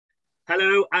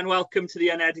Hello and welcome to the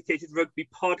Uneducated Rugby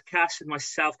podcast with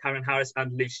myself, Karen Harris,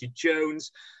 and Lucy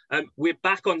Jones. We're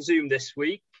back on Zoom this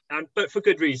week, but for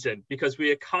good reason, because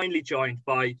we are kindly joined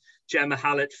by Gemma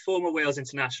Hallett, former Wales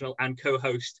international and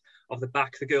co-host of the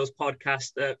Back the Girls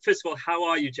podcast. First of all, how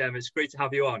are you, Gemma? It's great to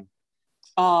have you on.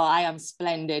 Oh, I am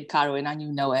splendid, Karen, and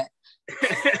you know it.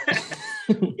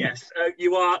 Yes,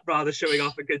 you are rather showing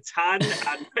off a good tan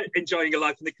and enjoying your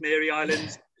life in the Canary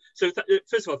Islands. So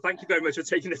first of all, thank you very much for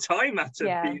taking the time out to be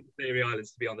in the Canary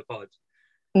Islands to be on the pod.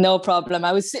 No problem.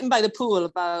 I was sitting by the pool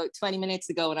about 20 minutes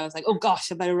ago and I was like, oh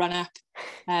gosh, I better run up.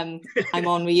 I'm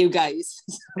on with you guys.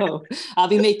 So I'll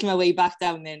be making my way back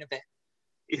down there in a bit.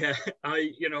 Yeah,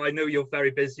 I know you're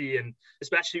very busy, and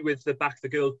especially with the Back the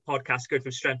Girl podcast going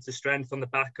from strength to strength on the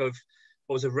back of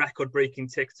what was a record-breaking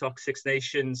TikTok, Six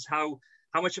Nations. How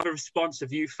much of a response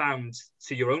have you found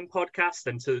to your own podcast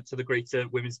and to the greater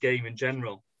women's game in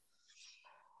general?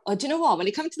 Oh, do you know what? When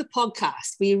it comes to the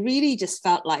podcast, we really just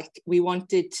felt like we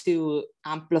wanted to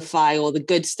amplify all the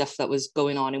good stuff that was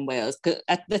going on in Wales. Because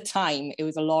at the time, it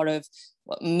was a lot of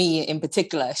me in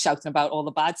particular shouting about all the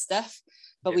bad stuff.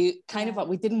 But we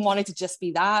didn't want it to just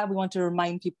be that. We wanted to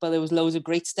remind people there was loads of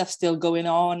great stuff still going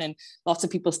on and lots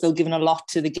of people still giving a lot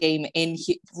to the game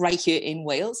right here in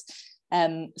Wales.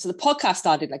 So the podcast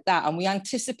started like that, and we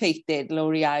anticipated,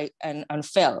 Laurie and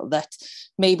Phil, that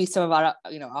maybe some of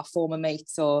our former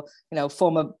mates or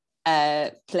former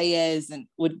players and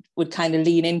would kind of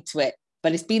lean into it.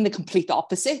 But it's been the complete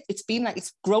opposite. It's been like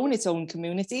it's grown its own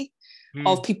community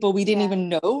of people we didn't even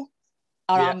know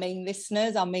are our main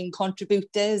listeners, our main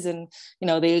contributors, and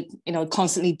they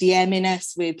constantly DMing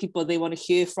us with people they want to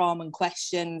hear from and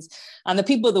questions. And the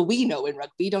people that we know in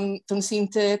rugby don't seem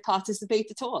to participate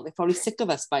at all. They're probably sick of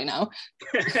us by now.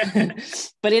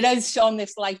 But it has shone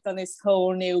this light on this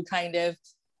whole new kind of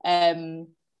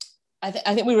I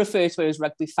think we refer to it as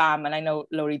rugby fam, and I know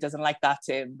Laurie doesn't like that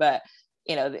term, but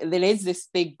there is this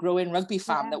big growing rugby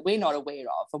fam that we're not aware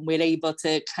of, and we're able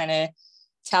to kind of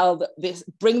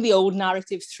bring the old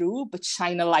narrative through, but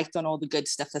shine a light on all the good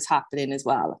stuff that's happening as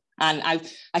well. And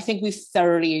I think we've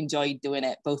thoroughly enjoyed doing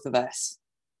it, both of us.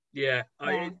 It's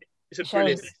a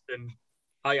brilliant system.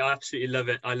 I absolutely love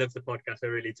it. I love the podcast. I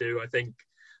really do. I think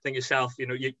yourself,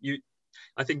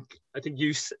 I think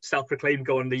you self-proclaimed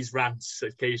go on these rants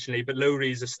occasionally, but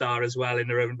Laurie's a star as well in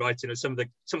her own right. Some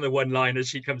of the one-liners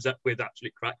she comes up with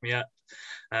actually crack me up.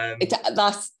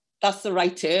 That's the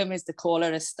right term, is to call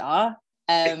her a star.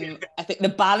 I think the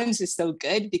balance is so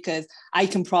good because I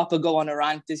can proper go on a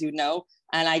rant, as you know,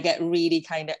 and I get really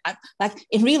like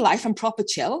in real life, I'm proper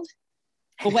chilled.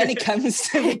 But when it comes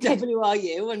to the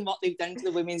WRU and what they've done to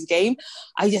the women's game,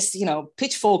 I just,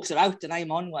 pitchforks are out and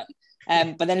I'm on one.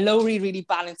 But then Laurie really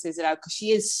balances it out because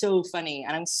she is so funny,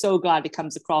 and I'm so glad it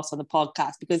comes across on the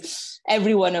podcast because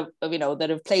everyone that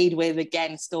have played with,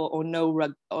 against, or know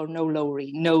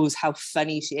Laurie knows how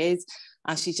funny she is,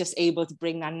 and she's just able to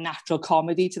bring that natural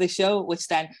comedy to the show, which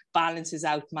then balances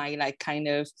out my kind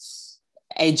of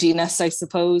edginess, I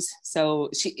suppose. So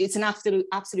it's an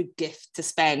absolute gift to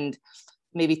spend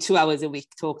maybe 2 hours a week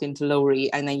talking to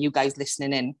Laurie and then you guys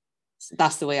listening in. So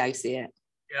that's the way I see it.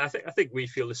 Yeah, I think we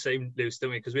feel the same, Luce, don't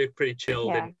we? Because we're pretty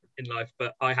chilled in life,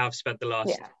 but I have spent the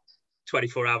last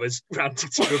 24 hours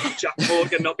ranting to Jack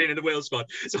Morgan not being in the Wales squad.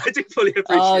 So I do fully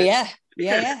appreciate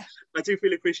I do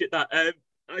fully appreciate that.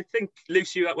 I think,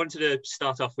 Luce, you wanted to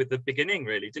start off with the beginning,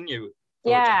 really, didn't you?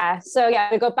 So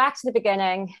we go back to the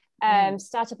beginning,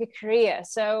 start up your career.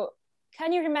 So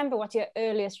can you remember what your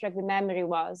earliest rugby memory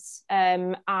was?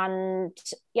 And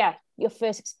your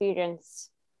first experience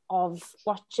of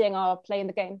watching or playing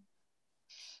the game?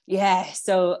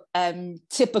 So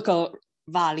typical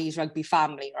Valleys rugby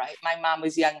family, right? My mum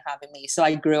was young having me, so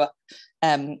I grew up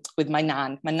with my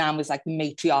nan. My nan was like the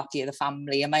matriarchy of the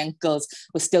family, and my uncles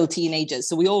were still teenagers,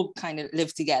 so we all kind of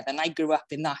lived together, and I grew up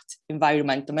in that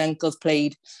environment. And my uncles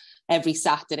played every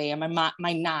Saturday, and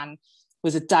my nan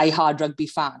was a die-hard rugby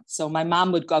fan. So my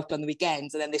mum would go out on the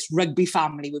weekends, and then this rugby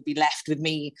family would be left with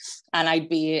me, and I'd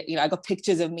be, I got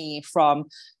pictures of me from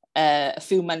a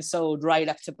few months old right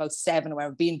up to about 7, where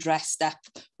I'm being dressed up,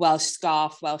 Welsh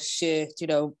scarf, Welsh shirt,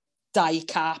 dye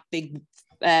cap, big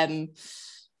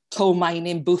coal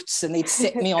mining boots, and they'd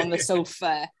sit me on the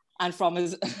sofa. And from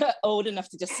as old enough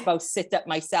to just about sit up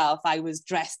myself, I was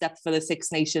dressed up for the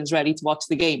Six Nations, ready to watch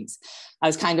the games. I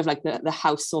was kind of like the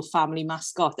house or family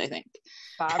mascot, I think.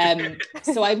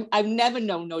 So I've never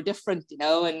known no different,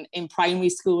 and in primary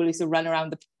school I used to run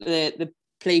around the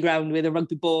playground with a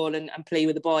rugby ball and play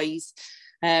with the boys.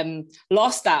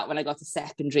 Lost that when I got to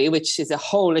secondary, which is a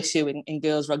whole issue in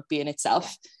girls rugby in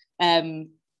itself.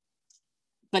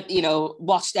 But, you know,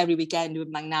 watched every weekend with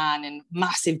my nan, and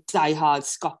massive diehard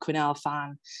Scott Quinnell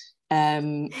fan.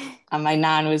 And my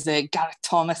nan was a Gareth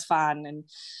Thomas fan. And,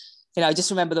 you know, I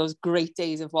just remember those great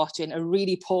days of watching a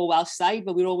really poor Welsh side,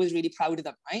 but we were always really proud of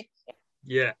them, right?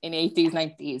 Yeah. In the 80s,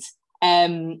 90s.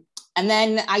 And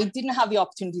then I didn't have the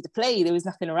opportunity to play. There was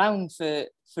nothing around for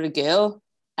a girl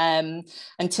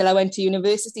until I went to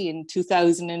university in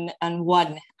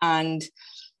 2001. And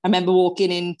I remember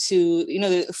walking into, you know,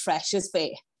 the Freshers' Fair.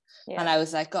 Yeah. And I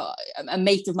was like, oh, a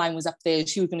mate of mine was up there.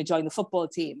 She was going to join the football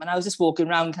team. And I was just walking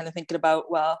around kind of thinking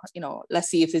about, well, you know, let's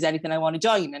see if there's anything I want to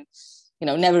join. And, you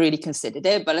know, never really considered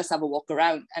it, but let's have a walk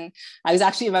around. And I was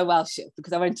actually in my Welsh shirt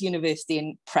because I went to university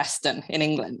in Preston in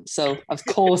England. So of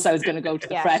course I was going to go to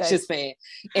the Freshers' Fair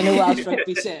in a Welsh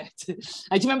rugby shirt. Do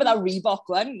you remember that Reebok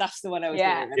one? That's the one I was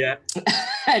wearing. Yeah.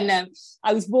 And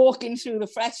I was walking through the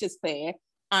Freshers' Fair,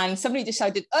 and somebody just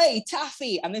shouted, "Hey,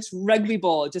 Taffy!" And this rugby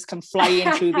ball just come flying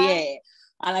through the air.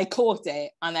 And I caught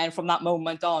it. And then from that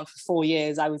moment on, for 4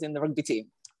 years, I was in the rugby team.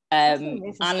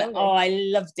 And I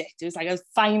loved it. It was like I was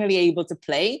finally able to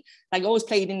play. Like I always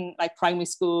played in like primary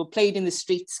school, played in the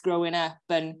streets growing up,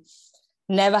 and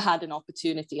never had an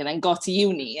opportunity. And then got to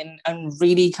uni and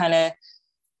really kind of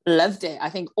loved it. I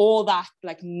think all that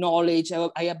like knowledge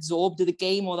I absorbed of the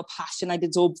game, all the passion I'd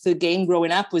absorbed for the game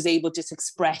growing up was able to just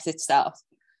express itself.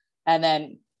 And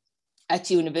then at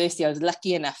university, I was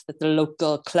lucky enough that the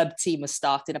local club team was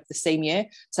starting up the same year.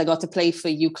 So I got to play for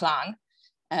UCLan,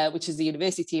 which is the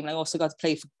university team. And I also got to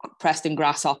play for Preston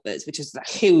Grasshoppers, which is a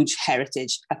huge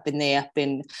heritage up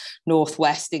in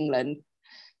northwest England.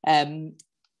 And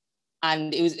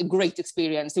it was a great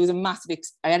experience. It was a massive,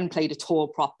 I hadn't played at all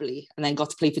properly, and then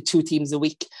got to play for 2 teams a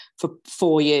week for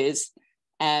 4 years.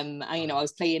 And, you know, I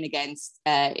was playing against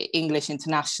English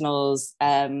internationals,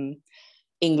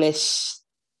 English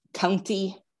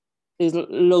county. There's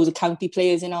loads of county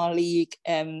players in our league.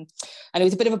 And it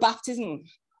was a bit of a baptism.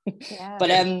 Yeah.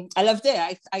 But I loved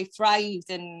it. I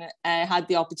thrived, and had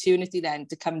the opportunity then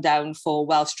to come down for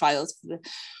Welsh trials.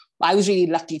 I was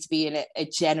really lucky to be in a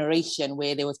generation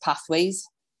where there was pathways,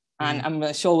 and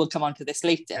I'm sure we'll come on to this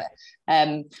later.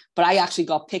 But I actually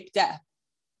got picked up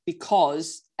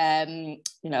because, you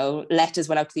know, letters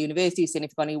went out to the university saying if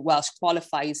you've got any Welsh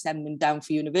qualifiers, send them down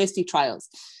for university trials.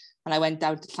 And I went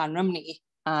down to Llanrumney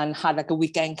and had like a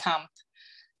weekend camp.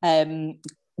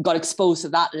 Got exposed to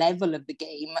that level of the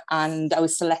game, and I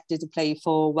was selected to play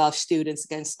for Welsh students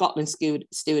against Scotland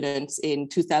students in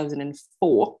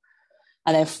 2004.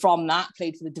 And then from that,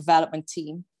 played for the development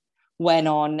team, went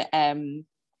on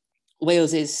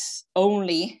Wales's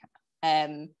only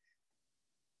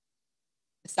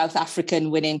South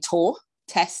African winning tour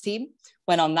test team,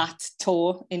 went on that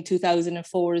tour in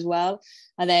 2004 as well,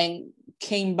 and then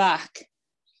came back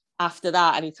after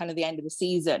that, and it was kind of the end of the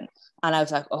season, and I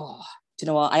was like, oh, do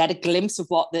you know what? I had a glimpse of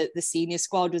what the senior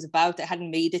squad was about. I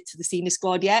hadn't made it to the senior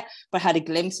squad yet, but I had a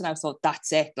glimpse, and I thought,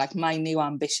 that's it. Like, my new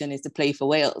ambition is to play for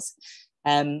Wales.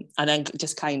 And then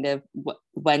just kind of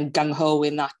went gung-ho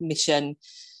in that mission.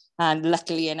 And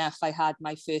luckily enough, I had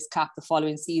my first cap the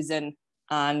following season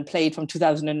and played from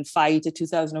 2005 to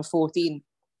 2014.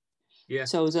 Yeah.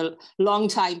 So it was a long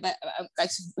time, but I'm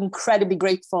incredibly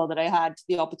grateful that I had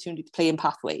the opportunity to play in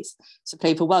Pathways. So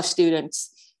play for Welsh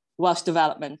students, Welsh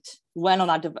development, went on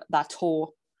that tour.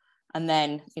 And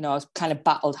then, you know, I was kind of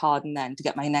battled hard and then to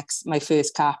get my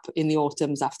first cap in the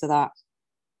autumns after that.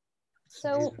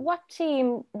 So what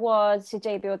team was your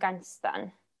debut against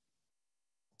then?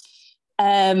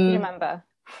 Do you remember?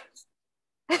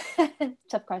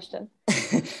 Tough question.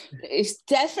 It's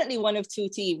definitely one of 2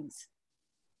 teams.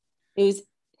 It was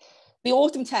the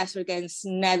autumn test were against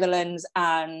Netherlands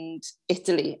and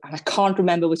Italy, and I can't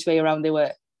remember which way around they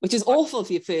were, which is awful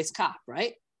for your first cap,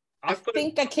 right? I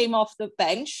think I came off the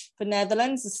bench for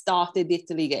Netherlands and started the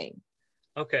Italy game.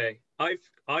 Okay,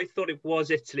 I thought it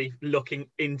was Italy looking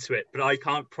into it, but I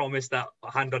can't promise that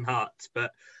hand on heart.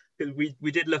 But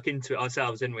we did look into it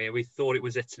ourselves, didn't we? We thought it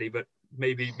was Italy, but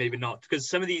maybe not, because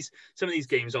some of these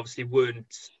games obviously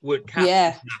weren't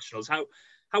capped nationals.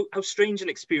 How strange an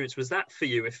experience was that for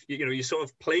you? If you know you're sort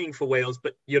of playing for Wales,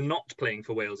 but you're not playing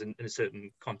for Wales in a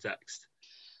certain context.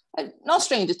 Not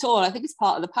strange at all. I think it's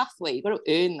part of the pathway. You've got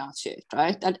to earn that shit,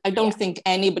 right? I don't think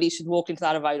anybody should walk into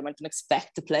that environment and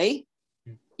expect to play.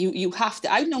 You have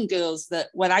to. I've known girls that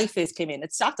when I first came in,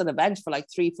 had sat on the bench for like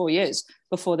 3-4 years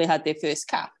before they had their first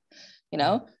cap. You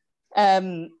know,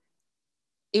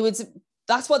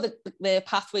 that's what the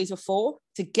pathways were for,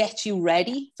 to get you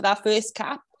ready for that first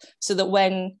cap, so that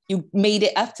when you made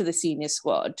it up to the senior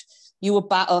squad, you were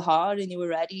battle hard and you were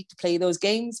ready to play those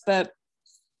games. But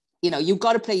you know, you've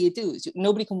got to play your dues.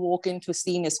 Nobody can walk into a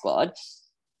senior squad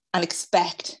and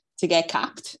expect to get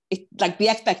capped. Like the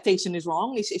expectation is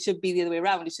wrong. It should be the other way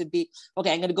around. It should be,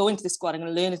 okay, I'm going to go into the squad. I'm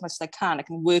going to learn as much as I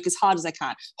can work as hard as I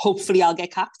can. Hopefully I'll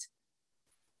get capped.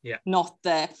 Yeah. Not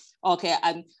the, okay,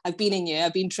 I've been in here,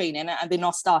 I've been training and they're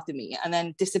not starting me and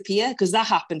then disappear, because that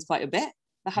happens quite a bit.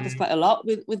 That happens quite a lot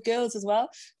with girls as well.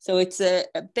 So it's a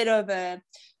bit of a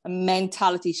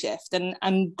mentality shift. And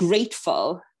I'm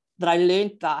grateful that I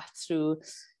learned that through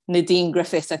Nadine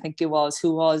Griffiths, I think it was,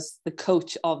 who was the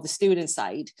coach of the student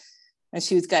side. And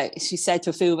she said to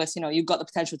a few of us, you've got the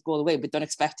potential to go all the way, but don't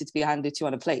expect it to be handed to you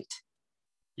on a plate.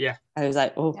 Yeah. I was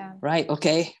like, right,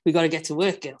 okay, we got to get to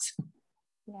work, girls.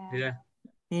 Yeah.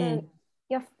 So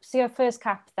your first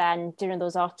cap then during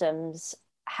those autumns,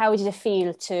 how did it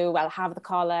feel to have the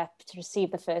call up to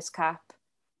receive the first cap?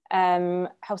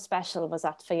 How special was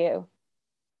that for you?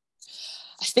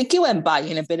 I think it went by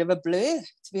in a bit of a blur,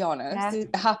 to be honest. Yeah.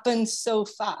 It happened so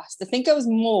fast. I think I was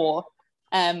more,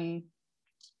 and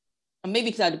maybe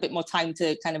because I had a bit more time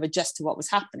to kind of adjust to what was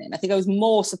happening, I think I was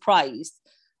more surprised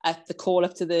at the call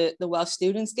up to the Welsh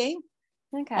students game.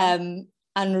 Okay.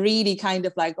 And really kind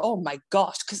of like, oh my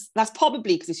gosh, because that's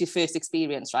probably because it's your first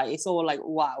experience, right? It's all like,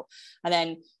 wow. And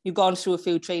then you've gone through a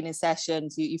few training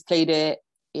sessions, you've played it,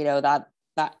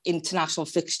 that international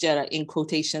fixture in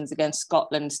quotations against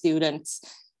Scotland students,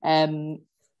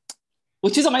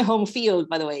 which is on my home field,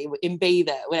 by the way, in Bay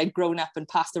there, when I'd grown up and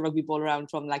passed the rugby ball around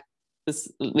from like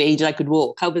the age I could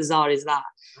walk. How bizarre is that?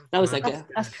 That was like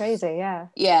that's crazy, yeah.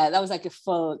 Yeah, that was like a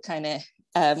full kind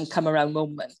of come around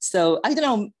moment. So I don't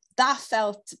know, that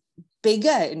felt bigger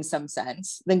in some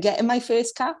sense than getting my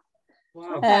first cap.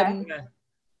 Wow.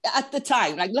 At the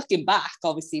time, like looking back,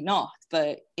 obviously not,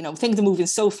 but things are moving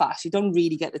so fast, you don't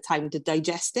really get the time to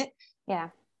digest it. Yeah.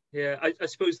 Yeah, I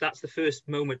suppose that's the first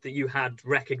moment that you had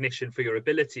recognition for your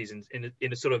abilities in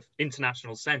a sort of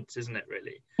international sense, isn't it?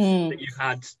 Really,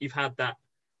 that you've had that.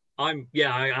 I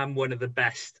am one of the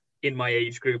best in my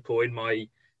age group or in my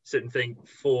certain thing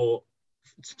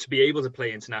to be able to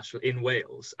play international in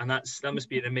Wales, and that must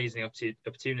be an amazing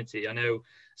opportunity. I know,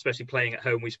 especially playing at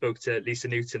home, we spoke to Lisa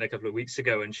Newton a couple of weeks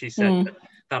ago, and she said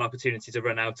that opportunity to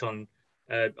run out on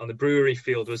the brewery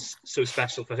field was so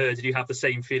special for her. Did you have the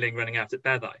same feeling running out at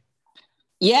Beddau?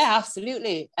 Yeah,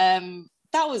 absolutely.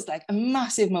 That was like a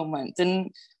massive moment,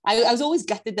 and I was always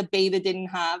gutted that Bay didn't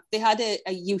have. They had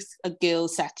a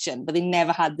girls section, but they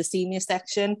never had the senior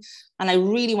section, and I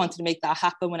really wanted to make that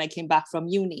happen when I came back from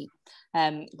uni.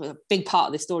 A big part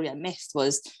of the story I missed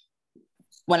was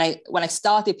when I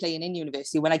started playing in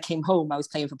university. When I came home, I was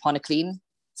playing for Pontyclun,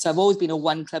 so I've always been a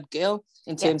one club girl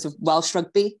in terms of Welsh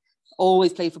rugby.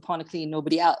 Always played for Pontyclun,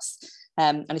 nobody else.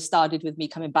 And it started with me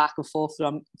coming back and forth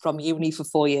from uni for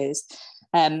 4 years.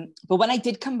 But when I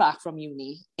did come back from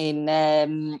uni in,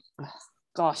 I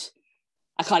can't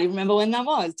even remember when that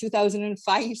was,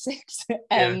 2005, 6.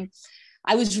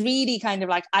 I was really kind of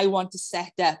like, I want to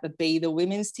set up a Bay the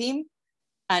women's team.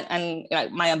 And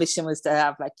my ambition was to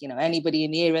have anybody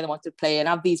in the area that wanted to play and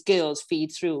have these girls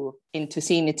feed through into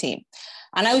senior team.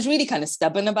 And I was really kind of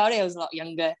stubborn about it. I was a lot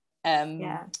younger.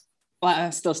 Well,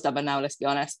 I'm still stubborn now, let's be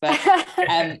honest. But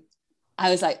I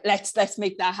was like, let's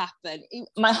make that happen.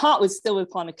 My heart was still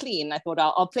with Pontyclun. I thought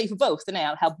I'll play for both, and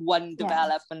I'll help one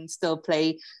develop and still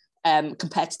play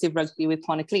competitive rugby with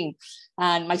Pontyclun.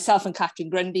 And myself and Catherine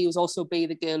Grundy, who's also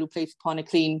the girl who played for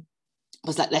Pontyclun,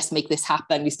 was like, let's make this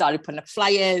happen. We started putting up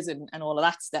flyers and all of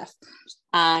that stuff.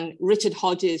 And Richard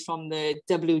Hodges from the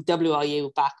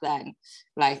WWRU back then,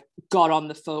 got on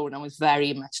the phone and was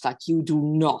very much like, you do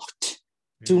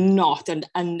not,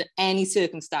 and any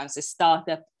circumstances, start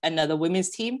up another women's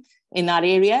team in that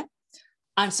area.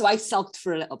 And so I sulked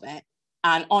for a little bit.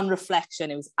 And on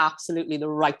reflection, it was absolutely the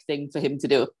right thing for him to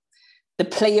do. The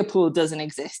player pool doesn't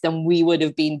exist, and we would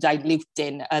have been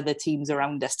diluting other teams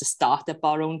around us to start up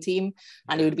our own team,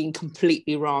 and it would have been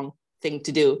completely wrong thing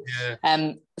to do.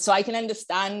 So I can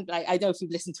understand, I don't know if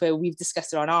you've listened to it, we've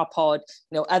discussed it on our pod,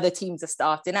 other teams are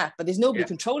starting up, but there's nobody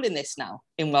controlling this now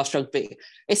in Welsh rugby.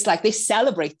 It's like they're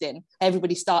celebrating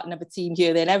everybody starting up a team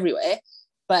here, there and everywhere,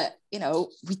 but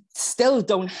we still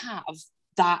don't have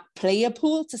that player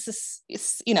pool to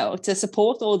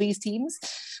support all these teams.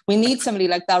 We need somebody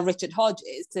like that Richard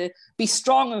Hodges to be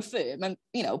strong and firm and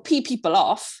pee people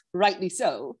off, rightly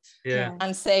so,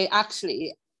 and say,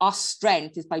 actually, our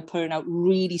strength is by putting out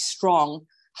really strong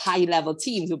high-level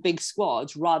teams with big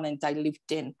squads rather than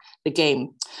diluting the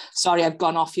game. Sorry, I've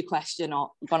gone off your question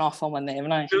or gone off on one there,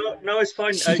 haven't I? No, it's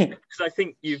fine. Because I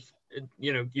think you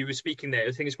were speaking there.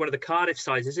 I think it's one of the Cardiff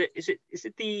sides. Is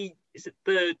it the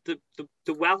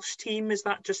Welsh team? Is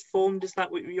that just formed? Is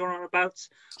that what you're on about?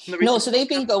 No, so they've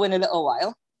been going a little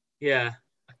while. Yeah.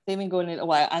 They've been going in a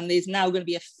while, and there's now going to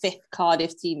be a 5th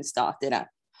Cardiff team starting up.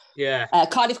 Yeah.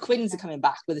 Cardiff Quins are coming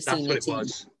back with a senior team.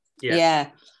 Was. Yeah.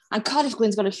 And Cardiff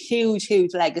Quins got a huge,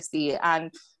 huge legacy. And,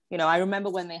 you know, I remember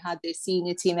when they had their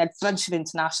senior team, they had a bunch of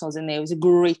internationals in there. It was a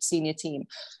great senior team.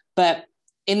 But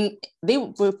they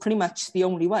were pretty much the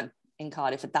only one in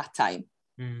Cardiff at that time.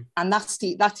 And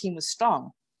that team was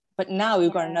strong. But now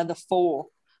we've got another 4,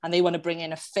 and they want to bring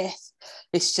in a 5th.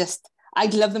 It's just,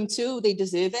 I'd love them too. They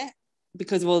deserve it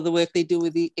because of all the work they do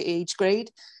with the age grade.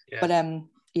 Yeah.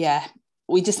 But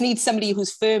we just need somebody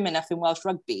who's firm enough in Welsh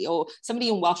rugby, or somebody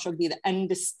in Welsh rugby that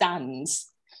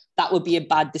understands that would be a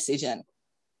bad decision.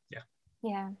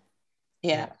 Yeah.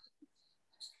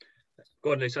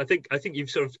 Go on, Luce. I think you've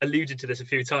sort of alluded to this a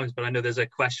few times, but I know there's a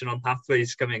question on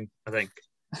pathways coming, I think.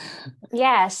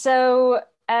 Yeah, so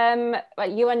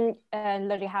you and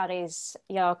Lily Harris,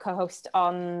 your co-host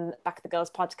on Back the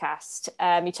Girls podcast,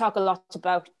 you talk a lot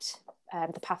about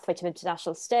the pathway to the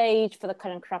international stage for the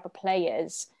current crop of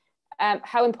players.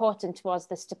 How important was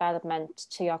this development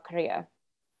to your career?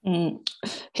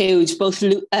 Huge. Both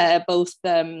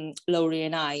Laurie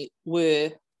and I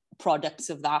were products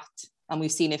of that, and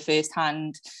we've seen it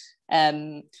firsthand.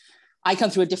 I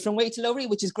come through a different way to Laurie,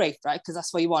 which is great, right? Because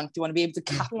that's what you want. You want to be able to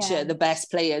capture the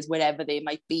best players wherever they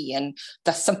might be, and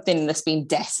that's something that's been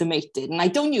decimated. And I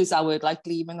don't use that word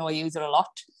lightly, even though I use it a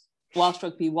lot. Welsh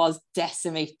rugby was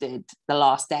decimated the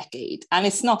last decade, and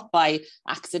it's not by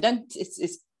accident.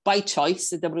 It's by choice.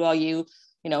 The WRU,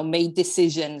 you know, made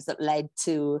decisions that led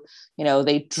to, you know,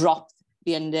 they dropped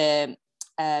the under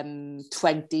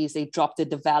 20s, they dropped the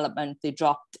development, they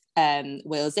dropped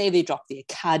Wales A, they dropped the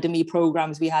academy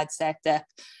programs we had set up.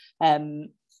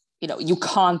 You know, you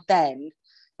can't then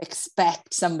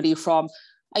expect somebody from,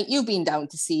 you've been down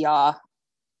to see our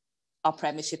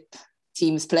Premiership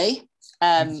teams play.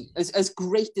 As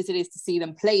great as it is to see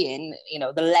them playing, you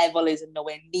know, the level is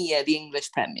nowhere near the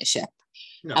English Premiership.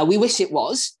 No. We wish it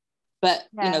was, but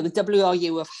you know, the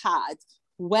WRU have had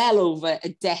well over a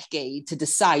decade to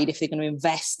decide if they're going to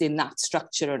invest in that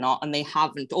structure or not, and they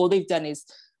haven't. All they've done is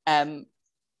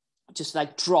just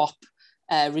like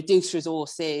reduce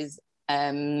resources,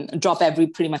 drop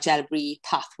pretty much every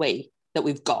pathway that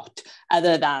we've got,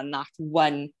 other than that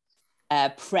one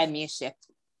Premiership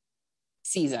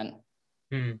season.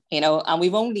 You know, and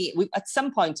we've at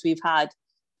some points we've had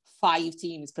 5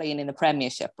 teams playing in the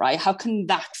Premiership, right? How can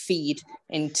that feed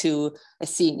into a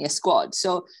senior squad?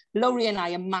 So Laurie and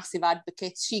I are massive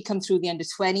advocates. She come through the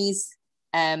under-20s,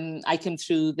 I come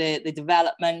through the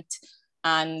development,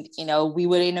 and you know, we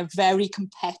were in a very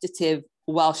competitive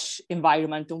Welsh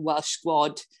environment and Welsh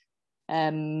squad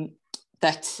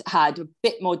that had a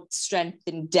bit more strength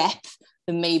and depth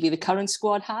than maybe the current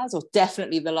squad has, or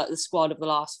definitely the squad of the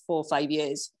last 4 or 5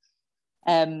 years.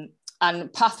 And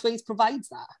Pathways provides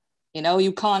that. You know,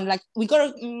 you can't, like, we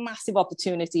got a massive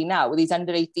opportunity now with these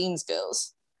under-18s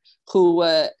girls who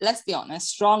were, let's be honest,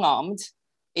 strong-armed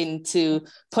into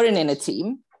putting in a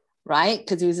team, right?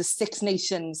 Because it was the Six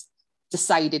Nations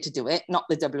decided to do it, not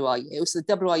the WRU. So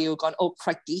the WRU have gone, oh,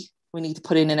 crikey, we need to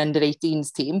put in an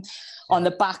under-18s team on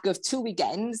the back of 2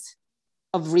 weekends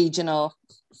of regional,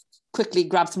 quickly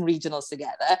grab some regionals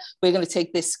together. We're going to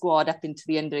take this squad up into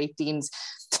the under-18s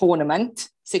tournament,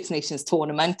 Six Nations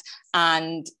tournament,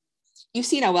 and you've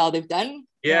seen how well they've done.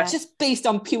 Yeah. Just based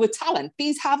on pure talent.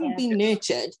 These haven't been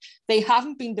nurtured. They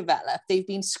haven't been developed. They've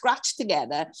been scratched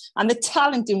together. And the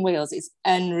talent in Wales is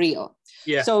unreal.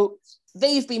 Yeah. So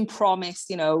they've been promised,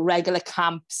 you know, regular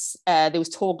camps. There was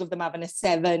talk of them having a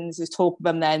sevens. There was talk of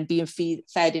them then being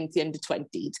fed into the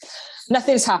under-20s.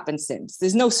 Nothing's happened since.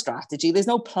 There's no strategy. There's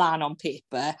no plan on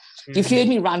paper. You've heard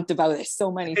me rant about this so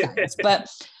many times. But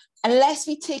unless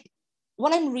we take,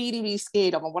 what I'm really, really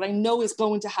scared of, and what I know is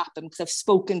going to happen, because I've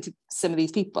spoken to some of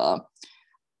these people,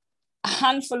 a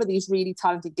handful of these really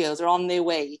talented girls are on their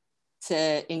way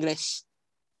to English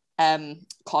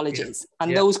colleges,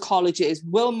 and those colleges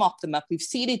will mop them up. We've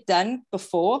seen it done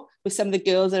before with some of the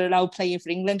girls that are now playing for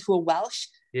England who are Welsh.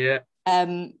 We're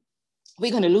going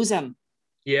to lose them.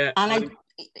 And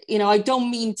I don't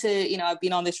mean to, I've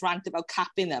been on this rant about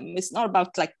capping them. It's not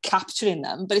about like capturing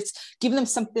them, but it's giving them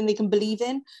something they can believe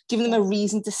in, giving them a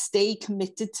reason to stay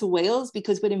committed to Wales,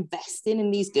 because we're investing in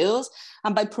these girls.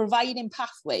 And by providing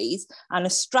pathways and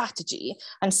a strategy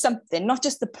and something, not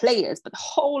just the players, but the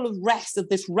whole of rest of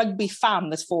this rugby fam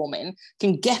that's forming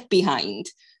can get behind,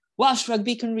 Welsh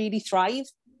rugby can really thrive.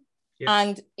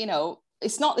 And,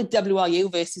 it's not the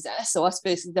WRU versus us or us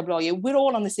versus WRU. We're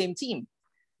all on the same team.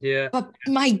 But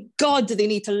my God, do they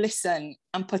need to listen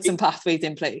and put some pathways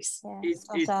in place?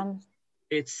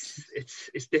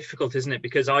 it's difficult, isn't it?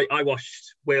 Because I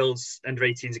watched Wales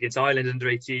under-18s against Ireland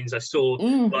under-18s. I saw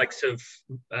the likes of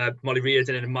Molly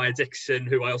Reardon and Maya Dixon,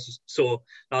 who I also saw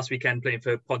last weekend playing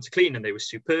for Pontyclun, and they were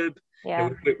superb. Yeah,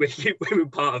 we were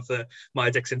part of the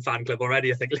Maya Dixon fan club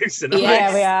already, I think, Luce and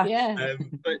yeah, we are. Yeah,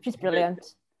 but She's brilliant.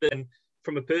 then,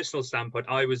 from a personal standpoint,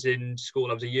 I was in school.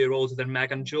 I was a year older than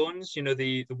Megan Jones. You know,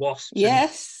 the Wasps.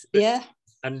 Yes, yeah.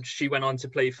 And she went on to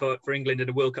play for England in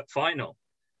a World Cup final.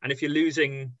 And if you're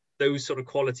losing those sort of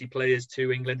quality players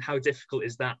to England, how difficult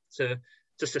is that to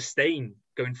sustain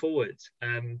going forward?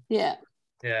 Yeah.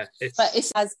 But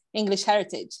it has English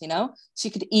heritage, you know. She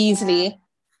could easily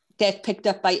get picked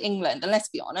up by England. And let's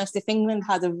be honest, if England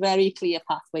had a very clear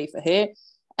pathway for her,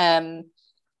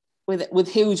 with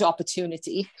huge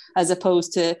opportunity, as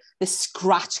opposed to the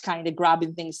scratch kind of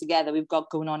grabbing things together we've got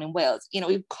going on in Wales, you know,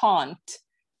 you can't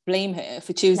blame her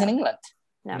for choosing England.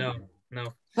 No.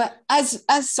 But as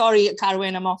sorry,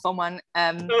 Carwyn, I'm off on one.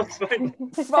 It's fine.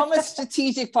 From a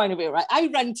strategic point of view, right? I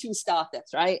run 2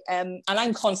 startups, right? And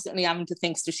I'm constantly having to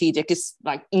think strategic. It's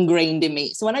like ingrained in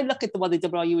me. So when I look at what the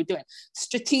WRU were doing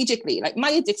strategically, like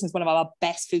Maya Dixon's one of our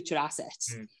best future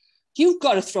assets. You've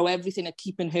got to throw everything at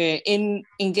keeping her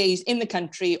engaged in the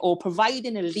country, or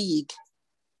providing a league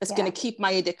that's going to keep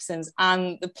Maya Dixon's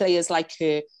and the players like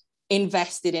her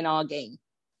invested in our game.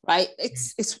 Right,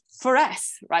 it's for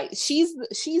us, right? She's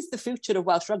the future of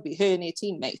Welsh rugby. Her and her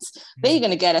teammates, they're going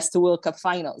to get us to World Cup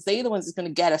finals. They're the ones that's going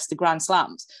to get us to Grand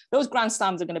Slams. Those Grand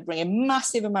Slams are going to bring a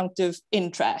massive amount of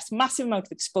interest, massive amount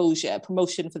of exposure,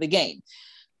 promotion for the game.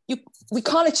 We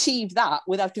can't achieve that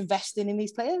without investing in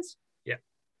these players. Yeah.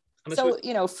 So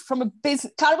you know, from a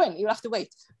business, Carwyn, you'll have to wait.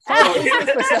 From a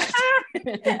business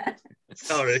perspective,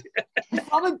 sorry.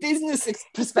 From a business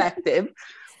perspective,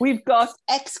 we've got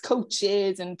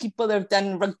ex-coaches and people that have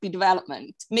done rugby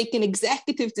development making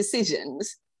executive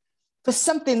decisions for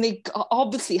something they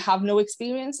obviously have no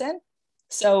experience in.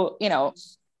 So, you know,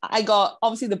 I got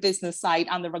obviously the business side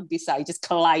and the rugby side just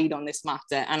collide on this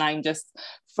matter, and I'm just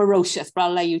ferocious. But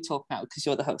I'll let you talk now because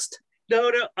you're the host.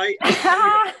 No, I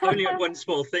only have one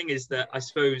small thing, is that I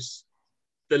suppose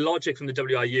the logic from the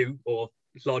WRU, or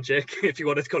logic, if you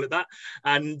want to call it that,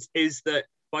 and is that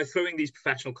by throwing these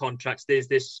professional contracts, there's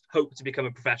this hope to become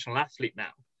a professional athlete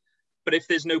now. But if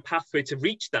there's no pathway to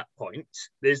reach that point,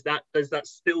 there's that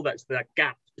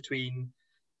gap between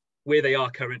where they are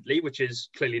currently, which is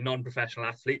clearly non-professional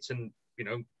athletes, and you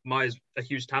know, Maya's a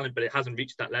huge talent, but it hasn't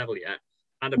reached that level yet,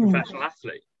 and a professional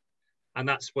athlete. And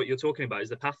that's what you're talking about, is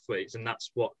the pathways, and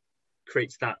that's what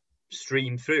creates that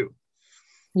stream through.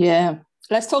 Yeah.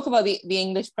 Let's talk about the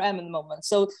English Prem at the moment.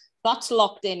 So that's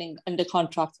locked in under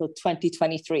contract for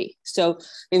 2023. So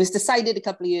it was decided a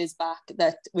couple of years back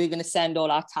that we're going to send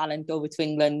all our talent over to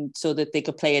England so that they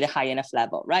could play at a high enough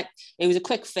level, right? It was a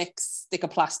quick fix, stick a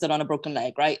plaster on a broken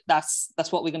leg, right? That's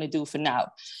what we're going to do for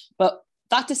now. But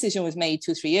that decision was made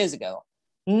 2-3 years ago.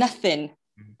 Nothing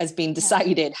has been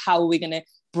decided how we're going to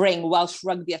bring Welsh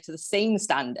rugby up to the same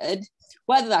standard,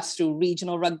 whether that's through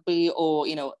regional rugby or,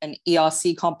 you know, an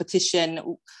ERC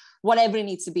competition, whatever it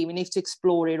needs to be. We need to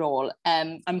explore it all.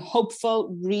 I'm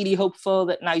hopeful, really hopeful,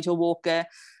 that Nigel Walker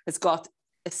has got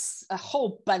a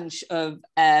whole bunch of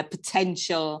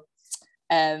potential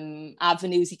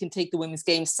avenues he can take the women's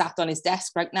game sat on his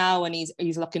desk right now, and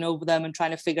he's looking over them and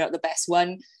trying to figure out the best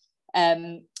one.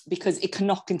 Because it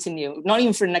cannot continue, not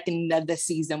even for like another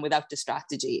season without a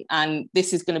strategy. And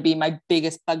this is going to be my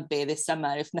biggest bugbear this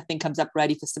summer. If nothing comes up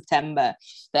ready for September,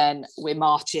 then we're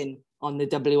marching on the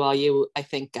WRU, I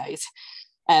think, guys.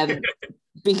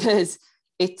 Because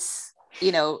it's,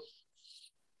 you know,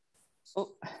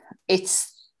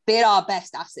 they're our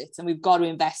best assets and we've got to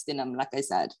invest in them, like I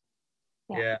said.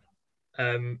 Yeah.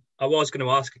 I was going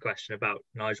to ask a question about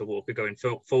Nigel Walker going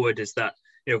forward, is that,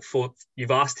 you know, you've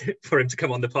asked for him to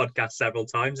come on the podcast several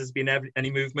times. Has been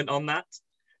any movement on that?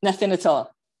 Nothing at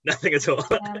all. Nothing at all.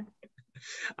 Yeah.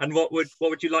 And what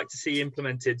would you like to see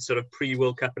implemented sort of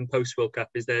pre-World Cup and post-World Cup?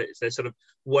 Is there sort of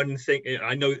one thing?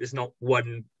 I know there's not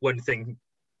one thing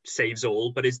saves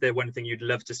all, but is there one thing you'd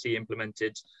love to see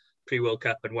implemented pre-World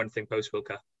Cup and one thing post-World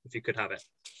Cup, if you could have it?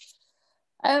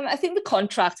 I think the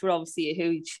contracts were obviously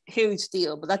a huge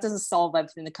deal, but that doesn't solve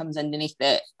everything that comes underneath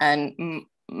it. And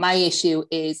my issue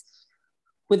is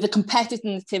with the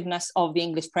competitiveness of the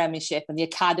English Premiership and the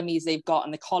academies they've got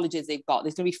and the colleges they've got,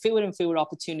 there's going to be fewer and fewer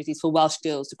opportunities for Welsh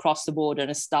girls to cross the border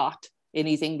and start in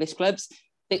these English clubs.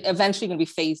 They're eventually going to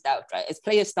be phased out, right? As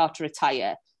players start to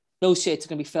retire, those shirts are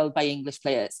going to be filled by English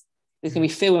players. There's going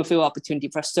to be fewer and fewer opportunity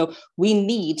for us. So we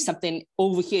need something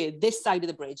over here, this side of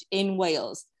the bridge in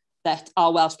Wales, that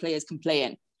our Welsh players can play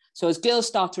in. So as girls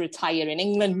start to retire in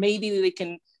England, maybe they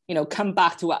can, come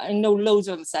back to what I know loads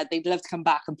of them said they'd love to come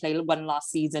back and play one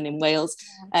last season in Wales,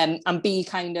 and be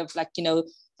kind of like,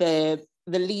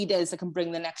 the leaders that can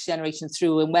bring the next generation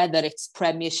through, and whether it's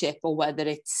Premiership or whether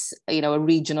it's, a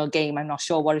regional game, I'm not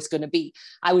sure what it's going to be.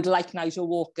 I would like Nigel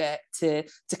Walker to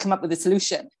come up with a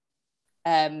solution.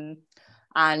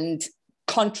 And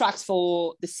contracts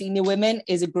for the senior women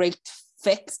is a great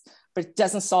fix, but it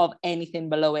doesn't solve anything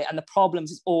below it. And the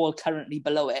problems is all currently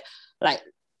below it. Like,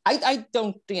 I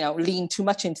don't, lean too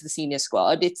much into the senior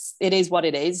squad. It is what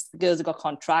it is. The girls have got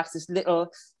contracts. There's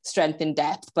little strength in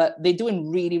depth, but they're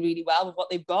doing really, really well with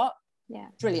what they've got. Yeah.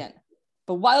 Brilliant.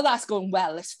 But while that's going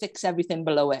well, let's fix everything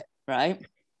below it, right?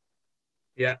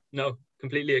 Yeah, no,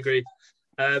 completely agree.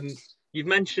 You've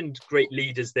mentioned great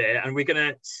leaders there, and we're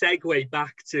going to segue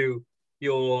back to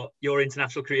your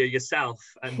international career yourself.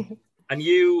 And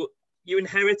you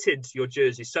inherited your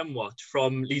jersey somewhat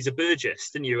from Lisa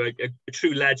Burgess, didn't you? A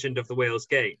true legend of the Wales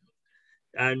game.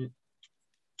 And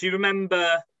do you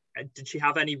remember, did she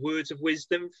have any words of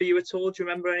wisdom for you at all? Do you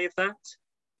remember any of that?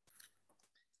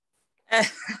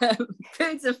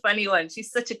 Bird's a funny one.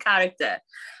 She's such a character.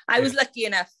 I was lucky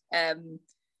enough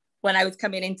when I was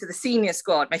coming into the senior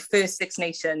squad, my first Six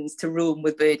Nations, to room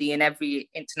with Birdie in every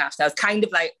international. I was kind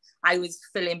of like, I was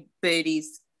filling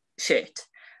Birdie's shirt.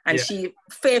 And she,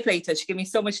 fair play to her, she gave me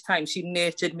so much time. She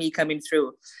nurtured me coming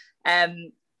through. But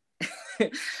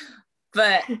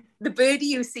the Birdie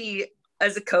you see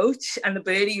as a coach and the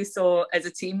Birdie you saw as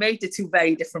a teammate are two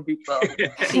very different people.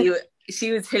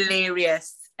 She was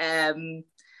hilarious.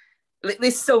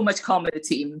 There's so much comedy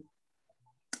team.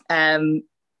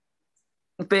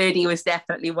 Birdie was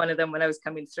definitely one of them when I was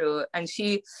coming through. And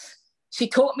she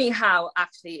taught me how,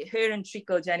 actually, her and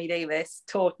Trico Jenny Davis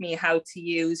taught me how to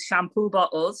use shampoo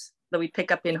bottles that we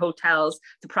pick up in hotels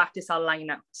to practice our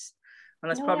lineups. And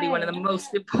that's probably one of the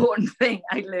most important things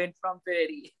I learned from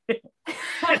Birdie. So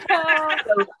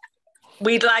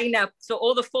we'd line up. So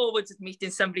all the forwards would meet in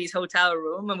somebody's hotel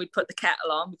room, and we'd put the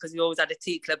kettle on because we always had a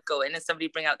tea club going, and somebody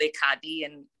bring out their caddy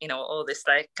and, all this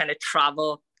like kind of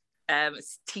travel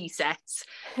tea sets.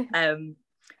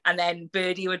 And then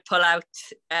Birdie would pull out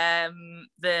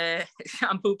the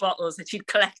shampoo bottles that she'd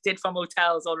collected from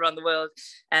hotels all around the world,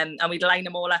 and we'd line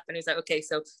them all up. And he was like, "Okay,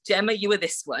 so Gemma, you were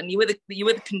this one. You were the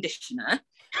conditioner,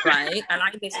 right? And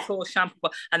I'm this course shampoo,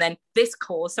 and then this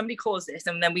course somebody calls this,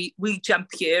 and then we jump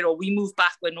here or we move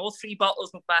backward, and all three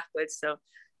bottles move backwards." So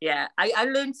yeah, I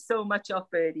learned so much off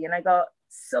Birdie, and I got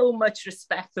so much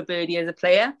respect for Birdie as a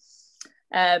player.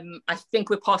 I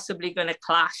think we're possibly going to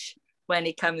clash when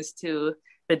it comes to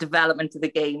the development of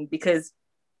the game, because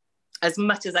as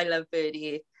much as I love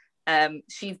Birdie,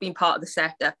 she's been part of the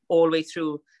setup all the way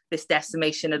through this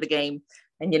decimation of the game.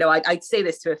 And I'd say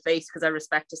this to her face because I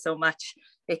respect her so much.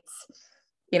 It's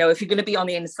if you're going to be on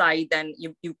the inside, then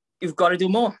you've got to do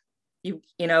more. You've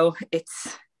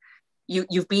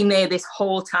been there this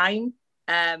whole time.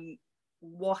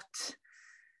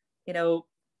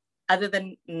 Other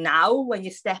than now, when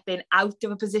you're stepping out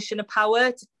of a position of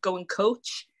power to go and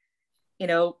coach,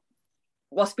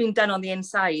 what's been done on the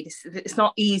inside, it's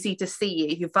not easy to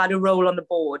see. You've had a role on the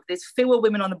board. There's fewer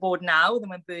women on the board now than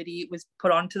when Birdie was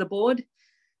put onto the board.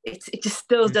 It just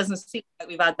still doesn't seem like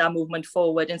we've had that movement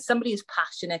forward. And somebody as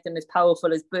passionate and as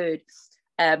powerful as Bird,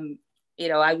 I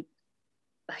would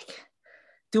like,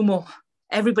 do more.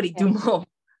 Everybody do more,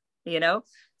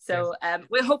 So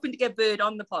we're hoping to get Bird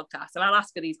on the podcast, and I'll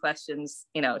ask her these questions,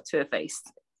 to her face.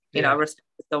 I respect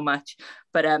her so much.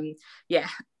 But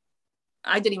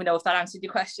I didn't even know if that answered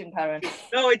your question, Karen.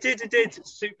 No, it did.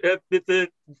 The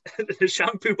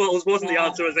shampoo bottles wasn't the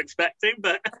answer I was expecting,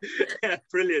 but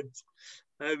brilliant.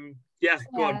 Go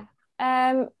on.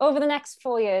 Over the next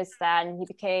 4 years, then, he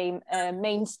became a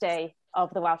mainstay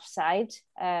of the Welsh side,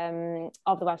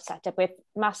 of the Welsh setup, with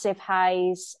massive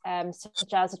highs,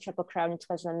 such as the Triple Crown in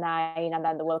 2009 and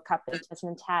then the World Cup in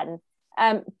 2010.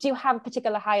 Do you have a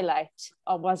particular highlight,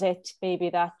 or was it maybe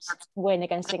that win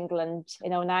against England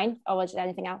in 2009, or was it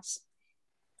anything else?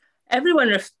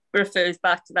 Everyone refers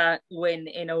back to that win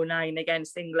in 2009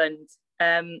 against England.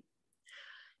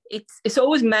 It's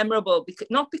always memorable,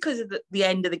 not because of the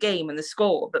end of the game and the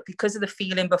score, but because of the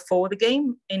feeling before the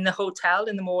game in the hotel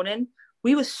in the morning.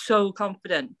 We were so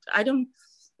confident.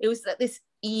 It was like this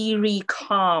eerie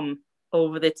calm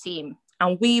over the team,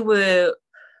 and we were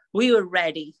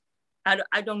ready.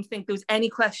 I don't think there was any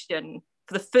question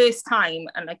for the first time.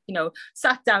 And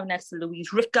sat down next to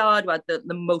Louise Rickard, who had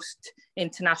the most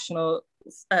international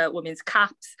women's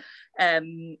caps. I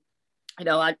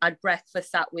had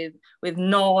breakfast sat with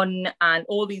Non and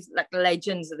all these like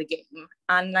legends of the game,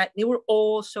 and like they were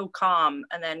all so calm.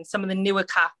 And then some of the newer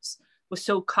caps were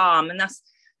so calm, and that's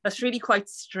that's really quite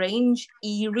strange,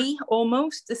 eerie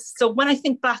almost. So when I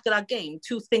think back at that game,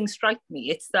 two things strike me.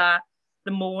 It's that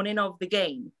the morning of the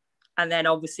game, and then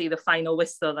obviously the final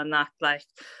whistle, and that, like,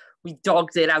 we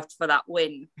dogged it out for that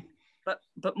win.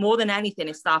 But more than anything,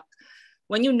 it's that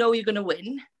when you know you're going to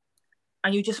win,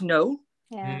 and you just know,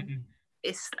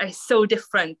 it's so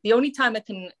different. The only time I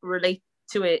can relate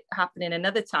to it happening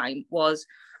another time was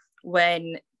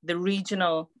when the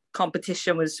regional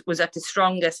competition was at its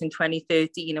strongest in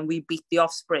 2013, and we beat the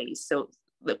Ospreys, so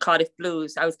the Cardiff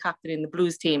Blues. I was captain in the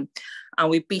Blues team, and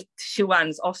we beat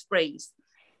Siwan's Ospreys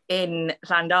in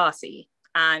Llandarcy.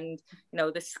 And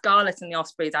the Scarlets and the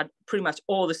Ospreys had pretty much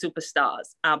all the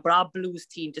superstars, but our Blues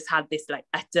team just had this like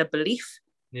utter belief.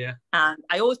 Yeah, and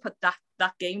I always put that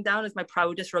game down as my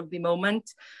proudest rugby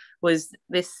moment. Was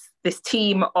this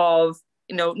team of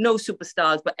no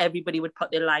superstars, but everybody would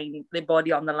put their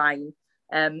body on the line.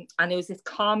 And there was this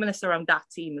calmness around that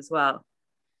team as well.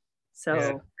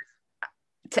 So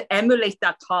to emulate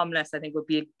that calmness, I think, would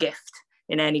be a gift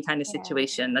in any kind of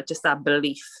situation. Just that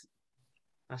belief.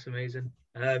 That's amazing.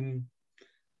 We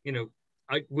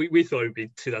thought it would be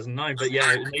 2009, but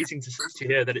yeah, amazing to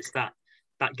hear that it's that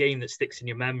game that sticks in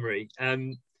your memory.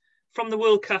 From the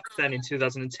World Cup then in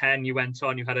 2010, you went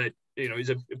on, you had it was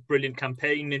a brilliant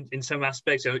campaign in some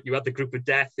aspects. You had the group of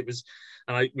death. It was,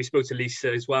 we spoke to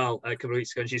Lisa as well a couple of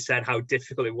weeks ago, and she said how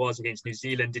difficult it was against New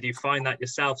Zealand. Did you find that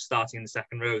yourself starting in the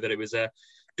second row, that it was a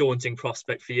daunting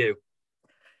prospect for you?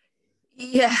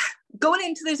 Yeah, going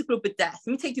into this group of death,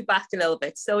 let me take you back a little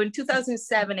bit. So in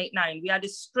 2007, 8, 9, we had a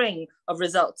string of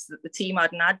results that the team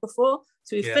hadn't had before.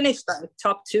 So we finished like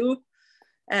top 2.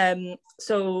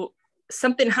 So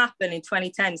something happened in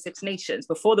 2010 Six Nations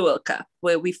before the World Cup,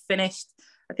 where we finished,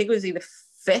 I think it was either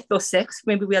 5th or 6th,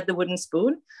 maybe we had the wooden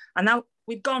spoon. And now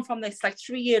we've gone from this like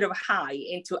 3-year of high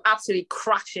into absolutely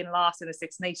crashing last in the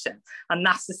Six Nations. And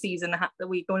that's the season that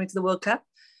we're going into the World Cup.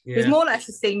 Yeah. It was more or less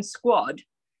the same squad.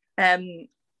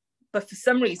 But for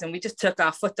some reason, we just took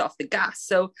our foot off the gas.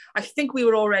 So I think we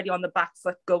were already on the back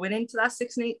foot going into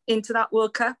that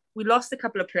World Cup. We lost a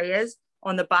couple of players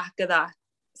on the back of that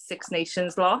Six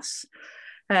Nations loss.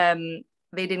 They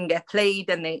didn't get played,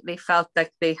 and they felt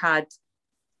like they had,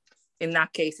 in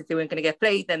that case, if they weren't going to get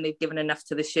played, then they'd given enough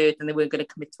to the shirt and they weren't going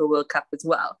to commit to a World Cup as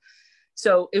well.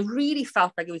 So it really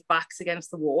felt like it was backs against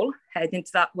the wall heading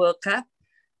into that World Cup.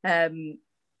 And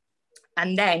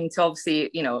then, so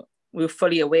obviously, we were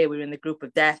fully aware we were in the group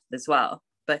of death as well.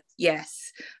 But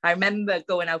yes, I remember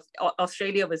going out.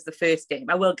 Australia was the first game.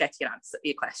 I will get your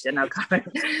question now,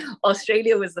 Karen.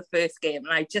 Australia was the first game.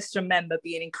 And I just remember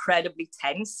being incredibly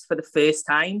tense for the first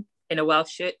time in a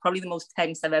Welsh shirt, probably the most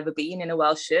tense I've ever been in a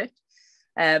Welsh shirt.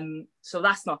 So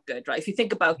that's not good, right? If you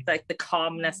think about like the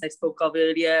calmness I spoke of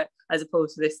earlier, as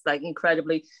opposed to this like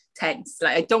incredibly tense,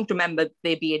 like I don't remember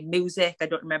there being music. I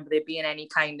don't remember there being any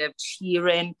kind of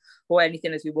cheering or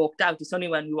anything as we walked out. It's only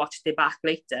when we watched it back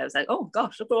later, I was like, oh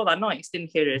gosh, look at all that noise.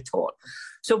 Didn't hear it at all.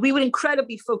 So we were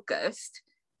incredibly focused,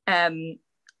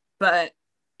 but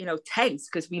tense,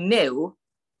 because we knew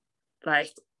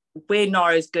like we're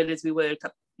not as good as we were,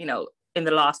 in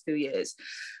the last few years.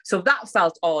 So that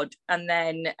felt odd. And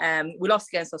then we lost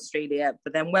against Australia,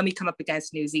 but then when we come up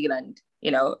against New Zealand,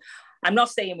 I'm not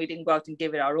saying we didn't go out and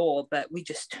give it our all, but we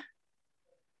just,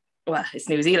 it's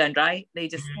New Zealand, right? They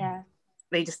just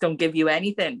don't give you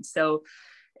anything. So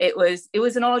it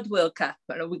was an odd World Cup.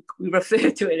 And we refer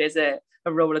to it as a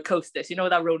roller coaster. So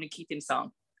that Ronan Keating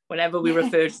song? Whenever we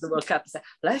refer to the World Cup, it's like,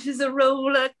 life is a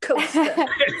roller coaster.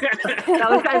 That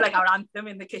was kind of like our anthem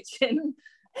in the kitchen.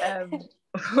 When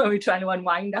we were trying to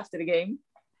unwind after the game.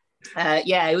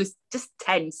 It was just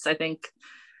tense, I think.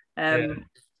 I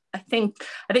think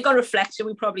on reflection,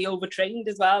 we probably overtrained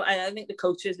as well. I think the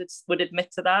coaches would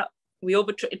admit to that. We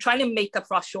trying to make up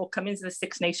for our shortcomings in the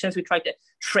Six Nations. We tried to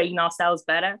train ourselves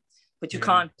better, but you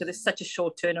can't, because it's such a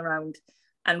short turnaround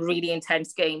and really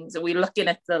intense games. And we're looking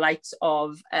at the likes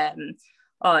of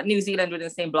New Zealand were in the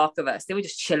same block of us. They were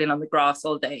just chilling on the grass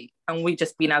all day. And we'd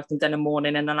just been out and done a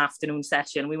morning and an afternoon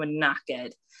session. We were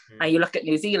knackered. And you look at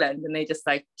New Zealand and they just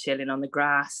like chilling on the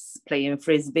grass, playing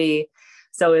frisbee.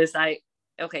 So it's like,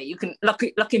 okay, you can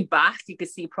looking back, you could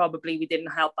see probably we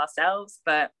didn't help ourselves,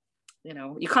 but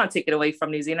you can't take it away from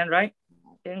New Zealand, right?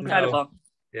 Incredible. No.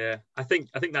 Yeah, I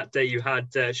think that day you had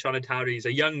Sinead Harries,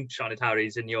 a young Sinead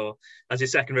Harries, as your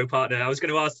second row partner. I was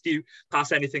going to ask you,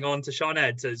 pass anything on to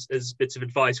Sinead as bits of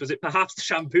advice. Was it perhaps the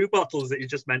shampoo bottles that you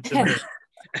just mentioned?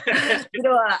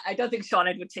 I don't think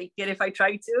Sinead would take it if I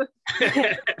tried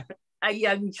to. A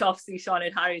young chopsy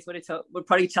Sinead Harries would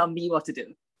probably tell me what to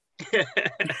do.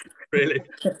 Really?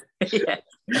 Yeah.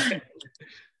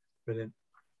 Brilliant.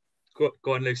 Go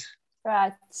on, Luce.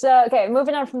 Right. So, okay,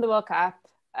 moving on from the World Cup,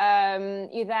 did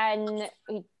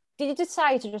you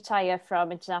decide to retire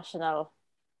from international,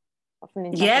 from the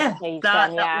international stage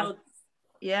then?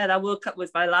 That World Cup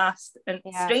was my last. And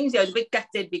strangely, I was a bit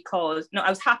gutted because, I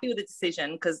was happy with the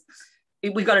decision because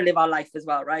we got to live our life as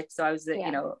well, right? So I was,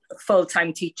 a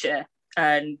full-time teacher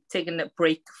and taking a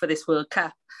break for this World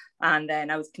Cup. And then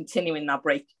I was continuing that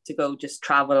break to go just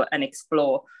travel and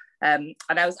explore. And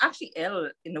I was actually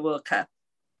ill in the World Cup.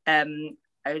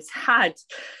 It's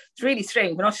really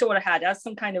strange. I'm not sure what I had. I had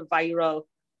some kind of viral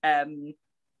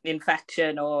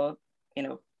infection or,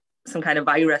 some kind of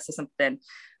virus or something.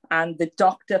 And the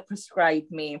doctor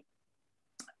prescribed me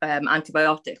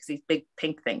antibiotics, these big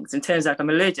pink things. And turns out I'm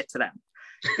allergic to them.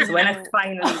 So when I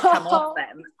finally come off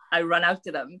them, I run out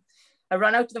of them. I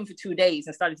ran out of them for 2 days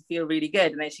and started to feel really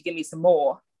good. And then she gave me some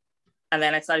more. And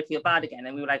then I started to feel bad again.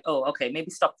 And we were like, oh, okay,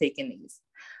 maybe stop taking these.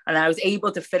 And then I was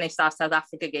able to finish that South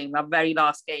Africa game, my very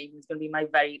last game. It was going to be my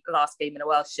very last game in a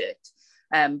Welsh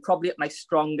shirt. Probably at my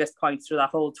strongest point through that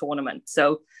whole tournament.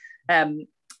 So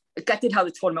gutted how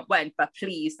the tournament went, but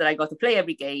pleased that I got to play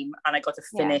every game and I got to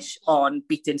finish on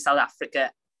beating South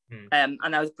Africa. And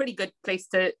that was a pretty good place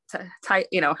to hang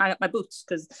up my boots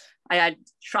because I had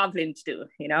traveling to do,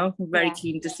 very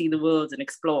keen to see the world and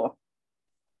explore.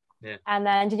 Yeah. And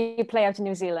then did you play out in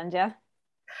New Zealand, yeah?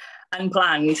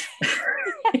 Unplanned.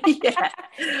 Yeah.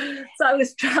 So I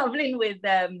was traveling with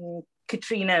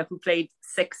Katrina, who played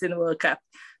 6 in the World Cup.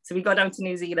 So we got down to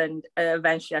New Zealand,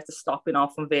 eventually had to stop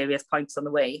off on various points on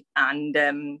the way.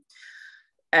 And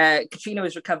Katrina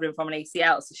was recovering from an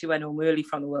ACL, so she went home early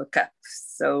from the World Cup.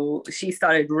 So she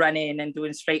started running and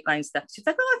doing straight line stuff. She's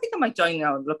like, oh, I think I might join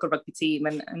the local rugby team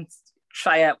and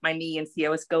try out my knee and see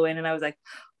how it's going. And I was like,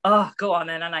 oh, go on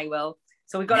then, and I will.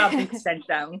 So we got our boots sent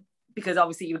down because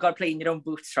obviously you've got to play in your own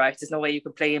boots, right? There's no way you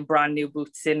could play in brand new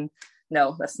boots.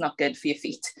 No, that's not good for your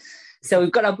feet. So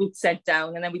we've got our boots sent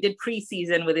down, and then we did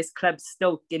pre-season with this club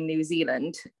Stoke in New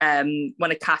Zealand.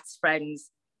 One of Kat's friends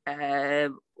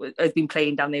has been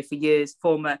playing down there for years,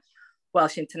 former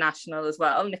Welsh international as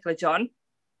well, Nicola John.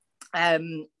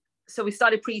 So we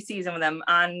started pre-season with them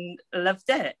and loved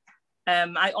it.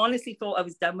 I honestly thought I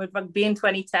was done with rugby in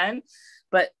 2010,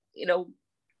 but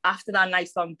after that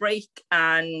nice long break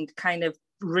and kind of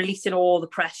releasing all the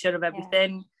pressure of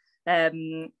everything,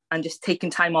 and just taking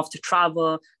time off to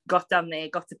travel, got down there,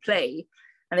 got to play.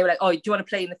 And they were like, oh, do you want to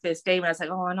play in the first game? And I was like,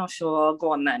 oh, I'm not sure, I'll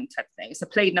go on then, type of thing. So I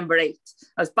played number 8.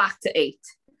 I was back to 8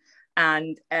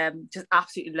 and just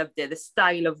absolutely loved it. The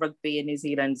style of rugby in New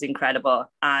Zealand is incredible.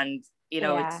 And,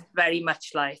 it's very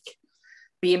much like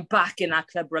being back in that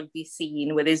club rugby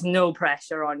scene where there's no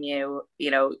pressure on you,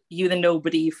 you the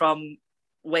nobody from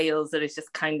Wales that is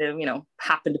just kind of,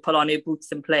 happened to put on your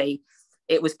boots and play.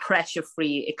 It was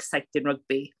pressure-free, exciting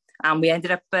rugby. And we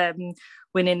ended up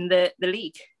winning the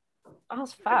league. Oh,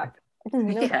 that's fact. I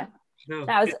didn't know that.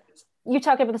 No. You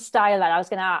talking about the style that I was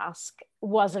going to ask,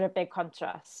 was there a big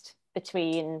contrast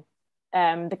between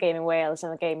the game in Wales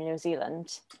and the game in New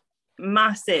Zealand?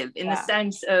 Massive, in the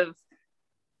sense of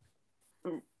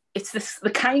it's the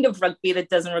kind of rugby that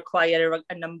doesn't require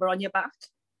a number on your back.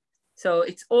 So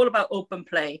it's all about open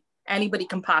play. Anybody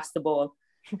can pass the ball.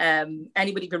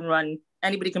 Anybody can run.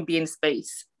 Anybody can be in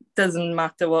space. Doesn't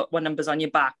matter what number's on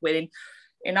your back. Where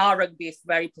in our rugby, it's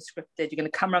very prescriptive. You're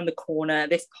going to come around the corner.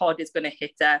 This pod is going to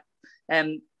hit her.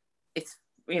 It's,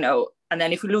 and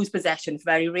then if we lose possession, it's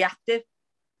very reactive.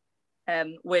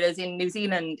 Whereas in New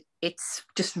Zealand, it's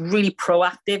just really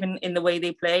proactive in the way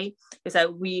they play. It's like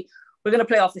we're going to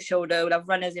play off the shoulder. We'll have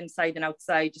runners inside and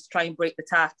outside, just try and break the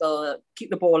tackle, keep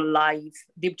the ball alive.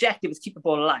 The objective is keep the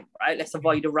ball alive, right? Let's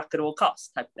avoid a ruck at all costs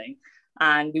type thing.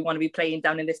 And we want to be playing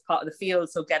down in this part of the field,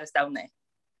 so get us down there.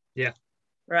 Yeah.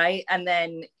 Right? And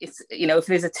then it's, if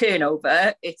there's a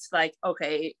turnover, it's like,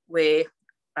 okay, we're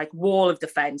like wall of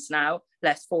defence now.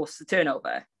 Let's force the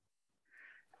turnover.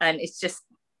 And it's just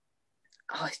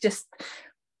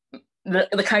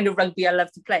the kind of rugby I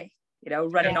love to play.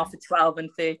 Running off at 12 and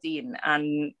 13,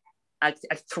 and I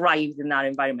thrived in that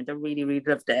environment. I really, really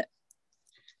loved it.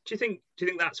 Do you think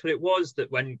that's what it was,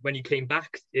 that when you came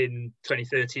back in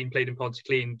 2013, played in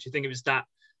Pontyclun, do you think it was that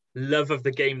love of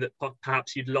the game that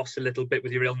perhaps you'd lost a little bit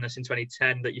with your illness in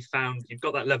 2010, that you found you've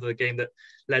got that love of the game that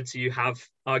led to you have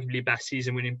arguably best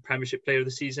season winning Premiership Player of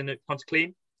the Season at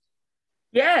Pontyclun?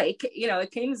 Yeah,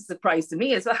 it came as a surprise to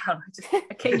me as well.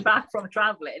 I came back from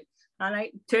travelling and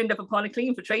I turned up at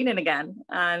Pontyclun for training again.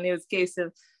 And it was a case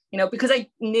of, because I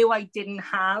knew I didn't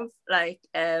have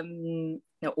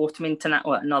autumn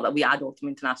international, well, not that we had autumn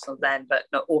internationals then, but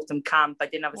autumn camp. I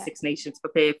didn't have a Six Nations to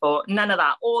prepare for. None of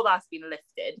that. All that's been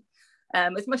lifted.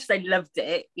 As much as I loved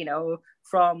it, you know,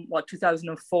 from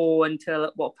 2004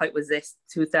 until what point was this,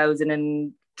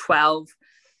 2012,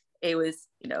 it was,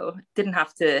 you know, didn't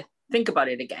have to think about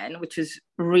it again, which was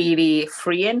really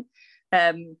freeing.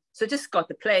 So just got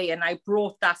to play, and I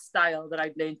brought that style that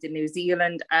I'd learned in New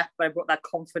Zealand up. I brought that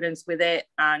confidence with it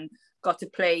and got to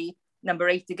play number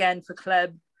 8 again for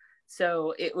club.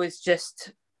 So it was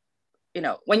just, you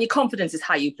know, when your confidence is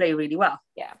high, you play really well.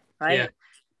 Yeah. Right.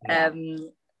 Yeah.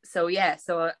 So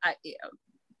I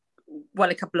won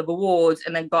a couple of awards,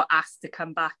 and then got asked to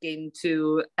come back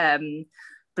into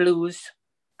Blues,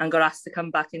 and got asked to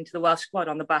come back into the Welsh squad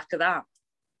on the back of that.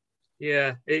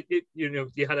 Yeah, you know,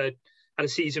 you had a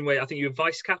season where I think you were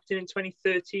vice captain in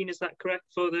 2013. Is that correct,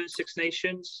 for the Six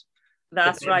Nations?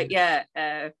 That's right, yeah.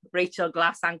 Rachel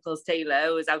Glass Ankles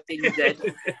Taylor was out injured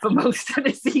for most of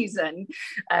the season,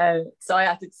 so I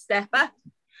had to step up.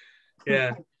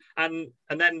 Yeah, and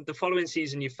then the following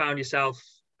season, you found yourself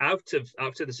out of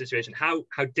the situation. How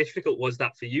difficult was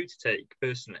that for you to take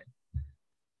personally?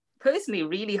 Personally,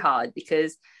 really hard,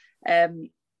 because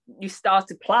you start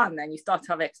to plan and you start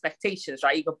to have expectations,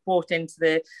 right? You got brought into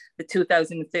the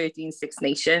 2013 Six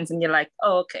Nations, and you're like,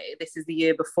 oh, okay, this is the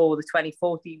year before the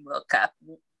 2014 World Cup.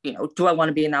 You know, do I want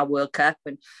to be in that World Cup?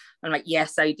 And I'm like,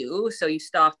 yes, I do. So you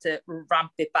start to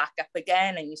ramp it back up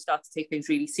again, and you start to take things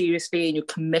really seriously, and you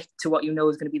commit to what you know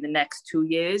is going to be the next 2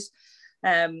 years.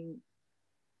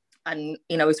 And,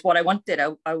 you know, it's what I wanted.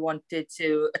 I wanted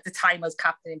to, at the time I was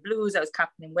captain in Blues, I was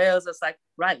captain in Wales. I was like,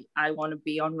 right, I want to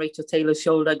be on Rachel Taylor's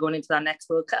shoulder going into that next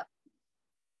World Cup.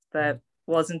 But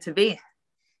wasn't to be.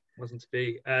 Wasn't to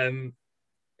be.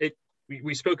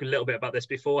 We spoke a little bit about this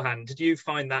beforehand. Did you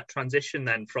find that transition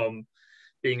then from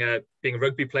being a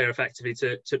rugby player effectively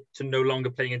to no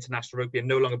longer playing international rugby and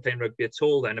no longer playing rugby at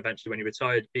all then eventually when you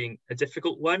retired, being a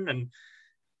difficult one? And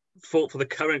for the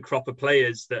current crop of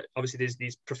players, that obviously there's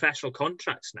these professional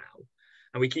contracts now,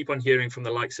 and we keep on hearing from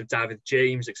the likes of David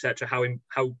James, etc., how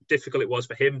difficult it was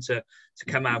for him to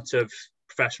come out of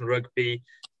professional rugby.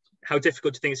 How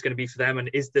difficult do you think it's going to be for them, and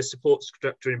is the support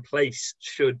structure in place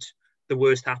should the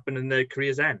worst happen and their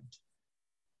careers end?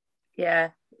 Yeah,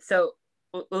 so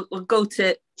we'll go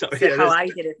to how I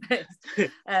did it.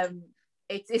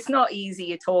 It's not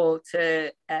easy at all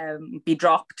to be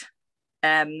dropped.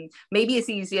 Maybe it's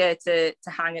easier to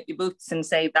hang up your boots and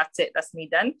say, that's it, that's me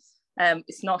done.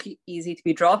 It's not easy to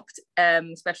be dropped,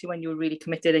 especially when you were really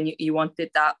committed and you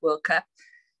wanted that World Cup.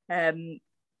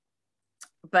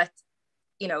 But,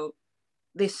 you know,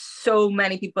 there's so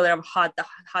many people that have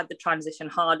had the transition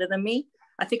harder than me.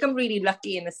 I think I'm really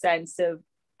lucky in the sense of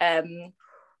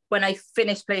when I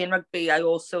finished playing rugby, I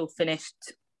also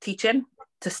finished teaching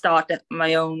to start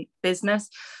my own business.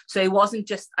 So it wasn't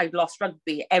just I'd lost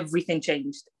rugby, everything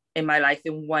changed in my life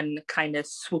in one kind of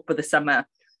swoop of the summer.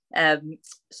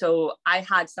 So I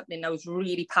had something I was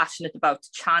really passionate about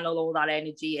to channel all that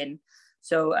energy in.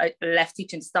 So I left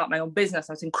teaching to start my own business.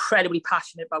 I was incredibly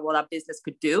passionate about what that business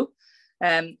could do.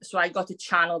 So I got to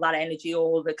channel that energy,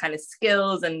 all the kind of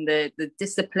skills and the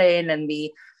discipline and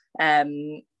the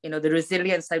the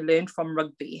resilience I learned from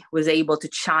rugby was able to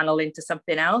channel into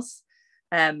something else.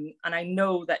 And I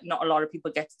know that not a lot of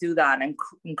people get to do that. And I'm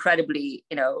incredibly,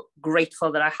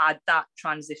 grateful that I had that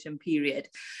transition period.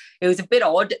 It was a bit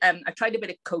odd. I tried a bit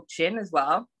of coaching as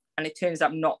well, and it turns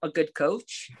out I'm not a good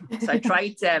coach. So I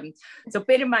tried, so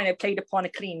bear in mind, I played upon a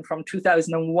clean from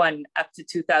 2001 up to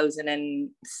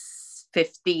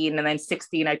 2015, and then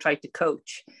 16, I tried to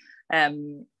coach.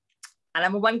 And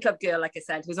I'm a one club girl, like I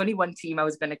said, there was only one team I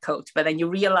was going to coach, but then you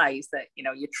realize that,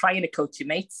 you're trying to coach your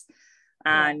mates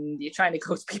and you're trying to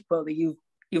coach people that you've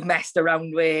messed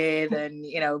around with and,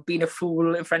 been a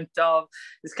fool in front of.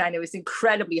 It's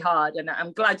incredibly hard. And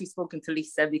I'm glad you've spoken to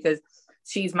Lisa because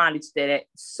she's managed it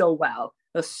so well.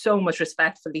 There's so much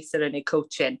respect for Lisa and her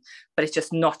coaching, but it's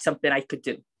just not something I could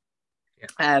do.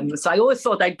 Yeah. So I always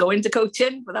thought I'd go into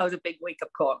coaching, but that was a big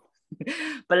wake-up call.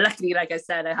 But luckily, like I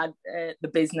said, I had the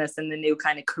business and the new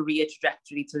kind of career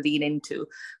trajectory to lean into.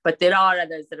 But there are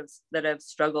others that have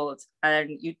struggled.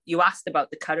 And you asked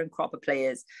about the current crop of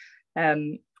players.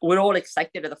 We're all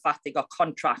excited at the fact they got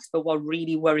contracts, but what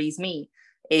really worries me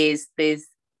is there's,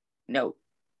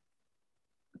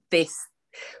 this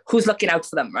who's looking out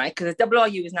for them, right? Because the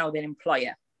WRU is now their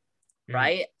employer,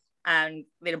 right? And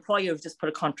the employer has just put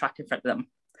a contract in front of them,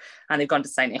 and they've gone to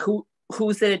sign it.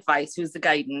 Who's the advice? Who's the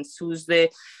guidance? Who's the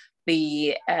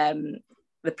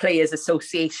Players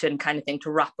Association kind of thing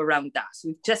to wrap around that? So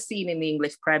we've just seen in the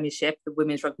English Premiership, the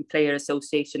Women's Rugby Player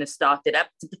Association has started up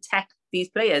to protect these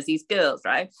players, these girls,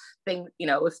 right?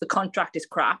 If the contract is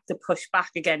crap, to push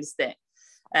back against it.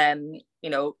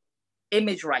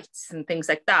 image rights and things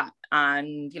like that,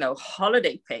 and, you know,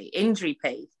 holiday pay, injury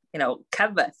pay, you know,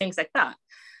 cover, things like that.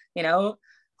 You know,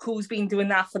 who's been doing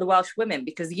that for the Welsh women?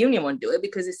 Because the union won't do it,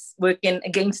 because it's working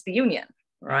against the union,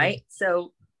 right?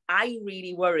 So I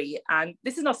really worry, and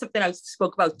this is not something I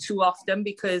spoke about too often,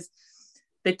 because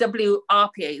the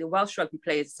WRPA, the Welsh Rugby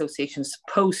Players Association, is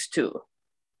supposed to,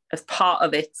 as part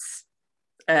of its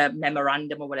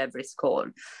memorandum or whatever it's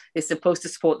called, is supposed to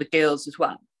support the girls as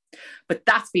well. But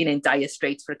that's been in dire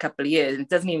straits for a couple of years, and it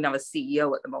doesn't even have a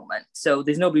CEO at the moment. So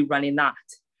there's nobody running that.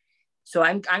 So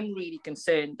I'm really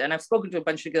concerned, and I've spoken to a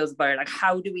bunch of girls about it, like,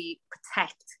 how do we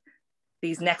protect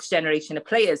these next generation of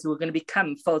players who are going to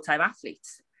become full-time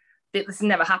athletes? This has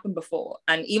never happened before.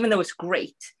 And even though it's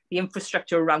great, the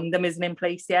infrastructure around them isn't in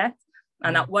place yet.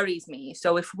 And that worries me.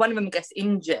 So if one of them gets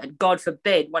injured, God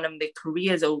forbid, one of them, their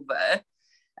career's over,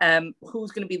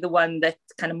 who's going to be the one that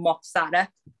kind of mops that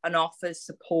up and offers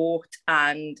support?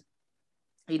 And,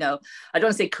 you know, I don't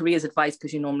want to say careers advice,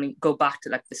 because you normally go back to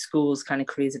like the school's kind of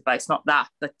careers advice, not that,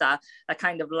 but that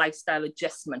kind of lifestyle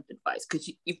adjustment advice,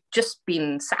 because you've just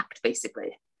been sacked,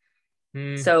 basically.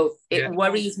 So it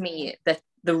worries me that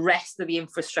the rest of the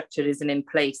infrastructure isn't in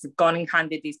place. They've gone and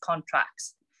handed these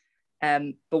contracts.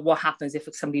 But what happens if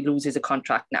somebody loses a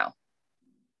contract now?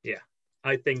 Yeah,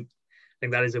 I think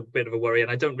that is a bit of a worry.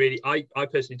 And I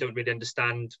personally don't really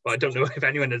understand, but I don't know if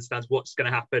anyone understands what's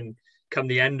going to happen come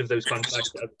the end of those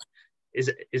contracts. Is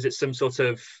it some sort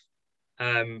of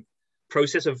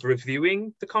process of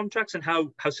reviewing the contracts and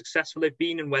how successful they've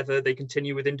been, and whether they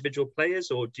continue with individual players,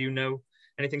 or do you know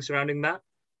anything surrounding that?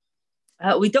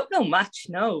 We don't know much,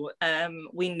 no.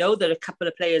 We know that a couple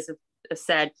of players have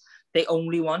said they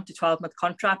only want a 12-month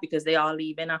contract because they are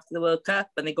leaving after the World Cup,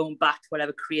 and they're going back to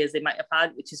whatever careers they might have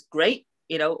had, which is great,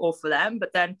 you know, all for them.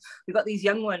 But then we've got these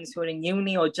young ones who are in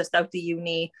uni or just out of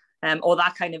uni, or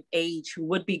that kind of age, who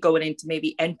would be going into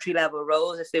maybe entry-level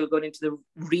roles if they were going into the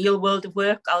real world of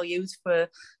work, I'll use for,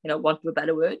 you know, want of a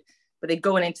better word. But they're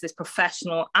going into this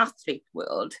professional athlete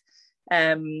world.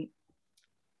 But,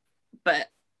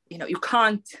 you know, you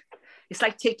can't, it's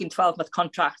like taking 12-month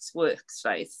contracts works,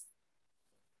 right?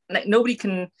 Like, nobody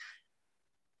can,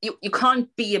 you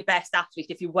can't be your best athlete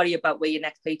if you worry about where your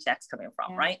next paycheck's coming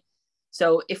from, right?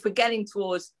 So if we're getting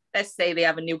towards, let's say they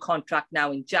have a new contract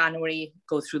now in January,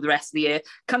 go through the rest of the year,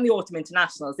 come the autumn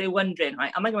internationals, they're wondering,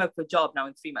 right, am I going to have a job now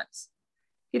in 3 months?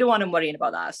 You don't want them worrying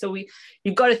about that. So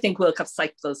you've got to think World Cup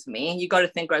cycles for me. You've got to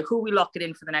think, right, who are we locking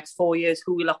in for the next 4 years?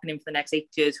 Who are we locking in for the next 8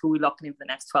 years? Who are we locking in for the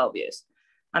next 12 years?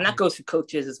 And that goes for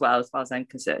coaches as well, as far as I'm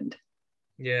concerned.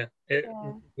 Yeah,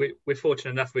 we're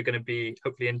fortunate enough we're going to be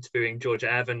hopefully interviewing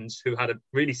Georgia Evans, who had a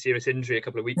really serious injury a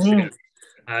couple of weeks ago.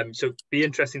 So it'd be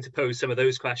interesting to pose some of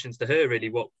those questions to her, really.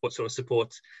 What sort of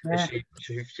support has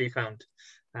she found?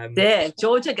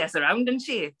 Georgia gets around, doesn't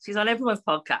she? She's on everyone's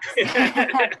podcast.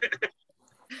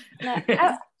 Now,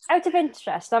 out of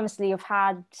interest, obviously you've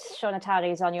had Shauna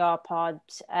Tarry's on your pod.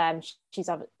 She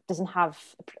doesn't have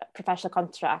a professional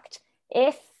contract.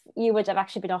 If you would have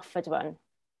actually been offered one,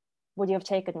 would you have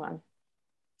taken one?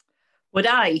 Would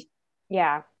I?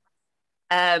 Yeah.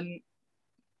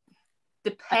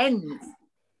 Depends.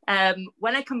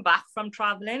 When I come back from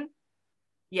traveling,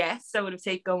 yes, I would have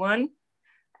taken one.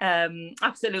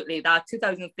 Absolutely. That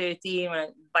 2013, when I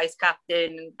was vice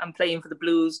captain, I'm playing for the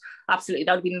Blues. Absolutely,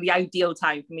 that would have been the ideal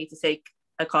time for me to take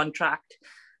a contract.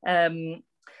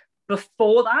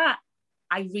 Before that,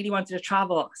 I really wanted to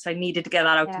travel, so I needed to get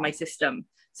that out of my system.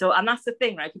 So, and that's the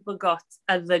thing, right? People got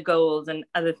other goals and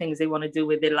other things they want to do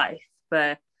with their life.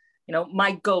 But, you know,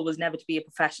 my goal was never to be a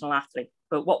professional athlete.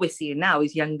 But what we're seeing now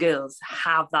is young girls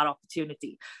have that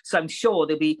opportunity. So I'm sure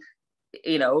there'll be,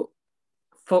 you know,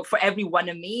 for every one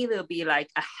of me, there'll be like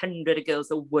 100 girls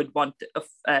that would want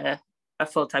a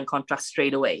full-time contract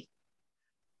straight away.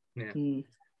 Yeah.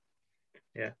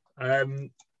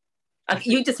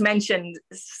 You just mentioned,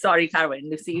 sorry, Karen,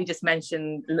 Lucy, you just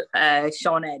mentioned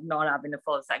Sean Ed not having a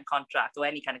full-time contract or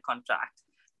any kind of contract.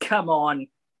 Come on,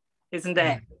 isn't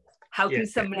it? How can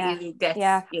somebody who gets,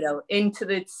 you know, into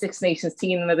the Six Nations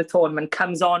team of the tournament,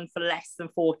 comes on for less than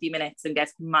 40 minutes and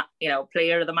gets, you know,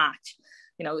 player of the match,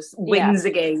 you know, wins a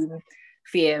game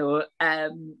for you,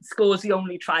 scores the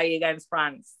only try against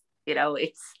France, you know,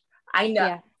 I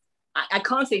know, I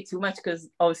can't say too much because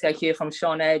obviously I hear from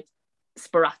Sean Ed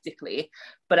sporadically,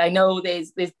 but I know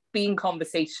there's been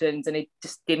conversations and it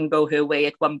just didn't go her way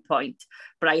at one point.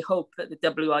 But I hope that the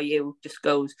WRU just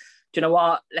goes, do you know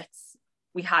what,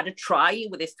 we had a try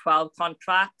with this 12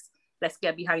 contracts, let's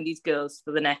get behind these girls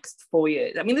for the next 4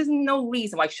 years. I mean, there's no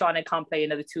reason why Shauna can't play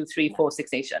another 2, 3, 4,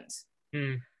 6 Nations.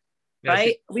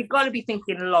 Right? We've got to be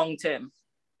thinking long term.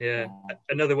 Yeah.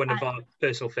 Another one of our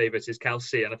personal favourites is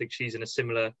Kelsey, and I think she's in a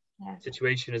similar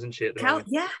situation, isn't she, at the moment?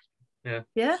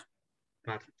 Yeah.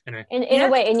 Mad. Anyway. In a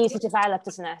way, it needs to develop,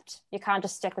 doesn't it? You can't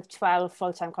just stick with 12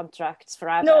 full-time contracts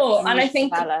forever. No, and I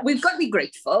think we've got to be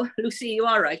grateful. Lucy, you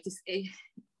are right.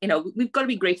 You know, we've got to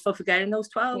be grateful for getting those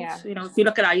 12. Yeah. You know, if you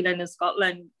look at Ireland and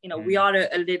Scotland, you know, we are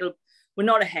we're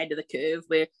not ahead of the curve.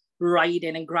 We're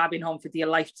riding and grabbing on for dear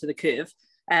life to the curve.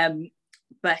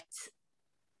 But,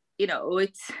 you know,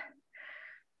 it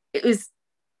was,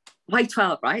 why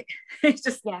 12, right? It's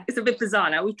just, it's a bit bizarre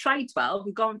now. We've tried 12.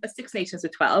 We've gone for Six Nations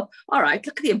with 12. All right,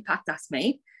 look at the impact that's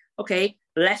made. Okay,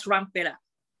 let's ramp it up.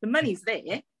 The money's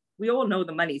there. We all know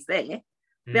the money's there.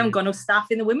 They haven't got no staff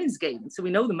in the women's game, so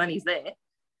we know the money's there.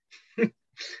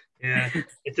 Yeah,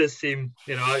 it does seem,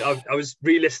 you know, I was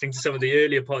re-listening to some of the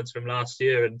earlier pods from last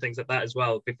year and things like that as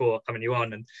well before having you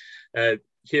on, and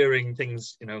hearing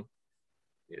things, you know,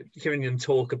 hearing them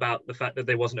talk about the fact that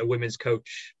there wasn't a women's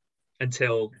coach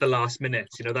until the last minute.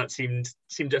 You know, that seemed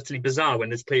utterly bizarre when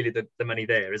there's clearly the money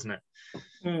there, isn't it?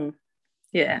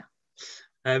 Yeah.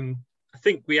 I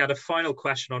think we had a final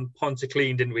question on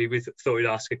Pontyclean, didn't we? We thought we'd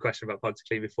ask a question about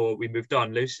Pontyclean before we moved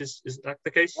on. Luce, is that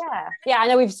the case? Yeah, I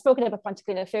know we've spoken about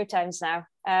Pontyclean a few times now.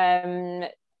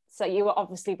 So you were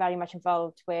obviously very much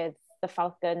involved with the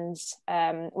Falcons.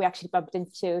 We actually bumped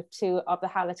into two of the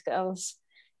Hallett girls,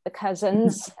 the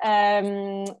cousins,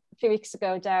 a few weeks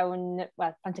ago down,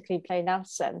 Pontyclean playing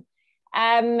Nelson.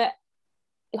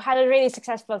 You had a really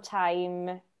successful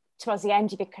time towards the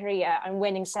end of your career and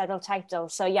winning several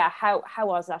titles. So yeah, how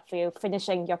was that for you,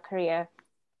 finishing your career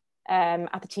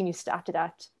at the team you started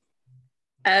at?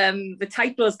 The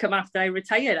titles come after I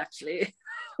retired, actually,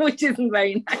 which isn't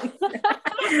very nice. I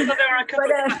thought there were a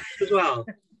couple of cups as well.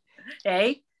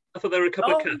 Hey? I thought there were a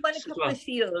couple of cups. We won a couple of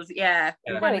shields, yeah.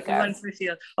 We won some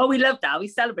shields. Oh, we loved that. We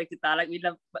celebrated that like we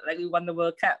won the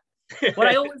World Cup. What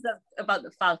I always loved about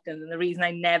the Falcons, and the reason I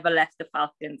never left the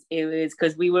Falcons, it was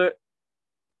because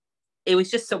it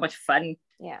was just so much fun.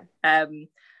 Yeah. And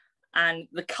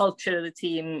the culture of the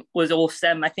team was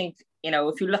awesome. I think, you know,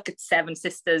 if you look at Seven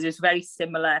Sisters, it's very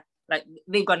similar. Like,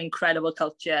 they've got an incredible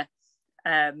culture,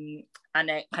 and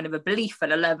a kind of a belief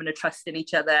and a love and a trust in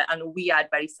each other. And we had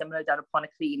very similar down at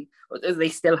Pontyclean, as they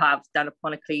still have down at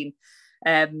Pontyclean.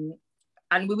 And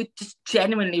we were just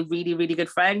genuinely really, really good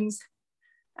friends.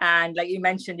 And like you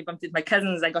mentioned, you bumped into my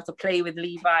cousins. I got to play with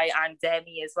Levi and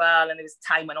Demi as well. And there was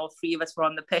a time when all three of us were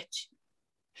on the pitch.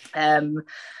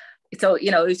 So,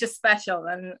 you know, it was just special.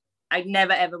 And I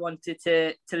never, ever wanted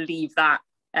to leave that.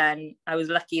 And I was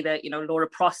lucky that, you know, Laura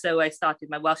Prosso, I started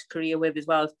my Welsh career with as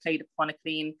well, played at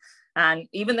Pontyclean. And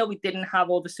even though we didn't have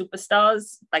all the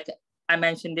superstars, like I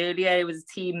mentioned earlier, it was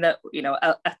a team that, you know,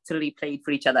 utterly played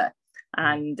for each other.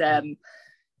 And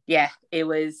it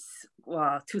was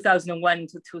 2001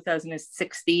 to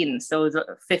 2016. So it was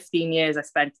 15 years I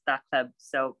spent at that club.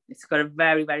 So it's got a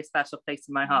very, very special place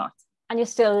in my heart. And you're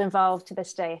still involved to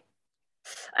this day?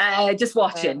 Just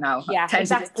watching now. Yeah,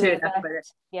 exactly.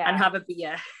 And have a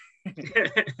beer.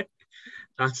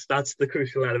 That's the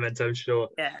crucial element, I'm sure.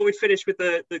 Yeah. We finished with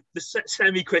the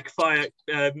semi-quick fire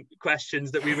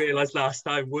questions that we realised last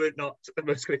time were not the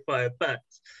most quick fire, but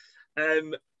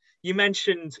you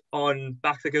mentioned on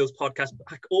Back the Girls podcast,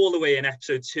 back all the way in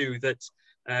episode 2, that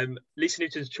Lisa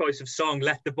Newton's choice of song,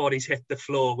 Let the Bodies Hit the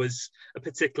Floor, was a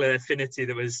particular affinity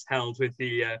that was held with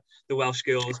the Welsh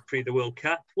girls pre the World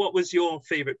Cup. What was your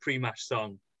favourite pre-match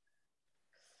song?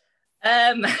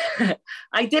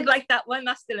 I did like that one.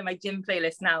 That's still in my gym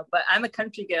playlist now, but I'm a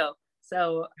country girl,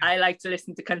 so I like to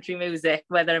listen to country music,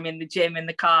 whether I'm in the gym, in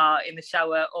the car, in the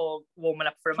shower, or warming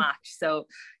up for a match. So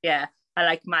yeah, I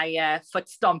like my foot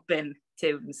stomping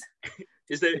tunes.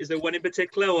 Is there one in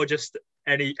particular, or just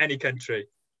any country?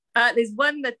 There's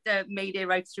one that made it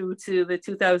right through to the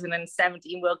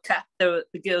 2017 World Cup. The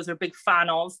girls are a big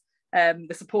fan of,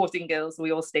 the supporting girls.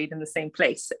 We all stayed in the same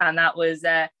place, and that was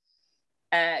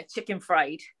Chicken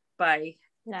Fried by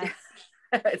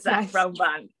Zach Brown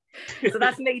Band. So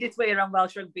that's made its way around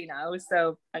Welsh rugby now.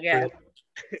 So again,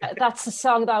 that's the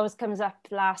song that always comes up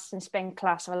last in spin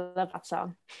class. I love that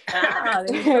song. There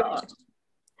you go.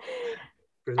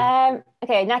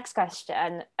 Okay, next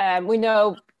question. We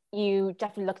know you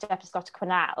definitely looked up to Scott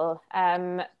Quinnell,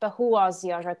 but who was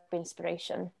your rugby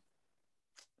inspiration?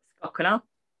 Scott Quinnell.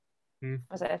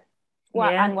 Was it?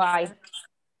 Why and why? Is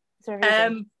there a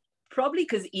reason? Probably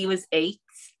because he was 8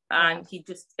 and he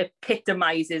just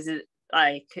epitomizes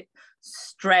like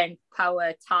strength,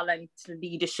 power, talent,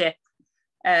 leadership.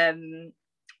 You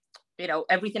know,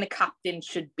 everything a captain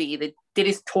should be. They did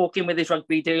his talking with his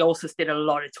rugby. They also did a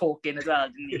lot of talking as well,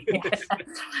 didn't he?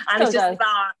 And it's just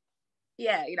that,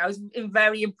 yeah, you know, I was in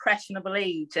very impressionable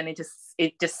age, and it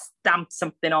just stamped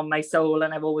something on my soul.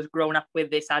 And I've always grown up with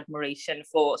this admiration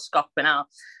for Scott Bernal.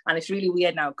 And it's really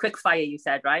weird now. Quick fire, you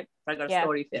said, right? I got a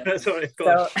story for you. That's all right,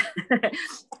 so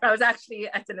I was actually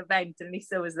at an event, and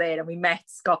Lisa was there, and we met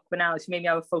Scott Bernal. She made me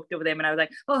have a photo with him, and I was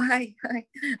like, oh, hi. Like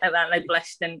that, and I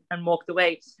blushed and walked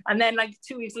away. And then like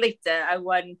 2 weeks later, I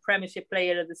won Premiership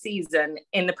Player of the Season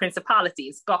in the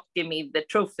Principality. Scott gave me the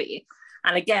trophy.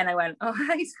 And again, I went, oh,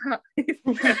 hi, Scott. It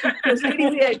was really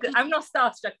weird. I'm not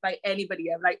starstruck by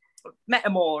anybody. I've like met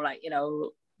them all, like, you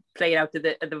know, playing out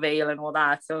at the Vale and all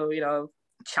that. So, you know,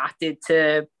 chatted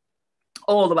to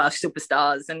all the Welsh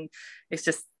superstars, and it's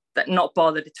just that not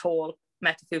bothered at all.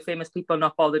 Met a few famous people,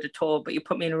 not bothered at all. But you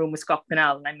put me in a room with Scott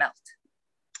Bernal and I melt.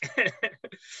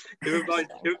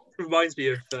 It reminds me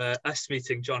of us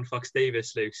meeting John Fox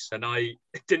Davis, Luce, and I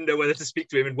didn't know whether to speak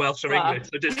to him in Welsh or English,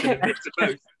 so just did a mix of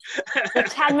both. The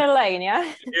 10 mil lane,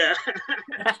 yeah? Yeah.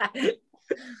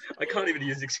 I can't even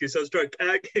use the excuse, I was drunk.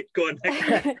 Go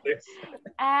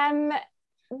on.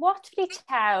 What would you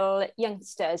tell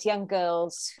youngsters, young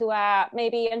girls who are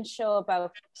maybe unsure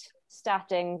about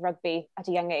starting rugby at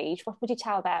a young age? What would you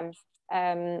tell them,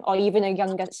 or even a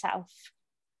younger self?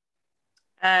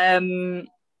 A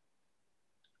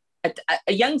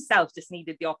young self just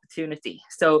needed the opportunity.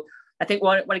 So I think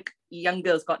what young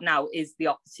girls got now is the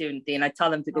opportunity, and I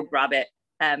tell them to go grab it.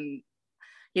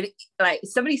 You know, like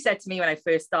somebody said to me when I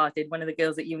first started, one of the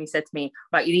girls at uni said to me,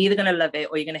 right, you're either going to love it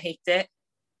or you're going to hate it.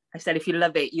 I said, if you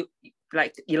love it, you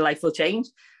like your life will change.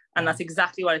 And that's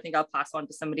exactly what I think I'll pass on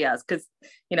to somebody else. Because,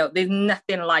 you know, there's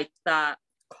nothing like that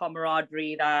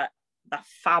camaraderie, that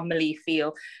family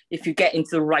feel if you get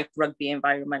into the right rugby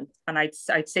environment. And I'd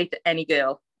say to any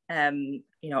girl, you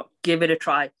know, give it a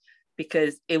try,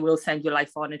 because it will send your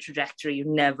life on a trajectory you've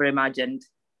never imagined.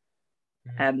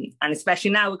 And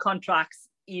especially now with contracts,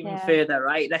 even further,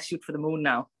 right? Let's shoot for the moon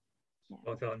now.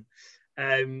 Well done.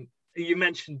 You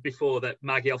mentioned before that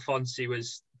Maggie Alfonsi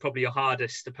was probably your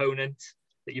hardest opponent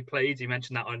that you played. You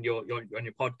mentioned that on your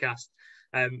podcast.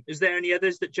 Is there any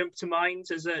others that jump to mind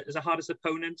as a hardest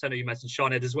opponent? I know you mentioned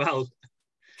Sinead as well.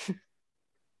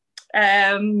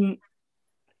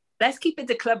 Let's keep it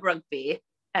to club rugby.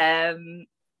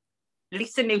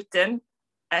 Lisa Newton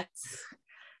at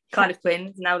Cardiff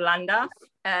Quins, now Llandaff.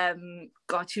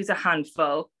 God, she was a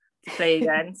handful to play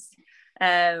against.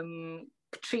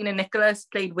 Katrina Nicholas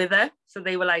played with her, so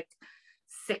they were like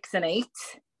 6 and 8,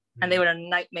 and they were a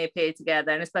nightmare pair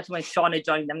together. And especially when Shauna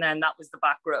joined them, then that was the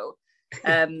back row.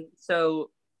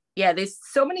 So yeah, there's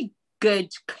so many good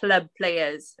club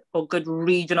players or good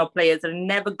regional players that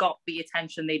never got the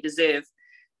attention they deserve.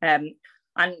 And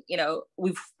you know,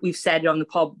 we've said it on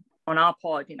our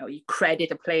pod, you know, you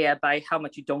credit a player by how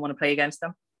much you don't want to play against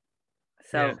them.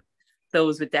 So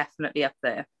those were definitely up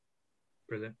there.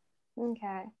 Brilliant.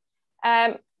 Okay.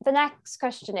 The next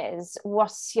question is,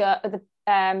 what's the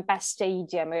best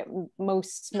stadium,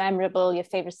 most memorable, your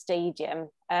favourite stadium?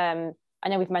 I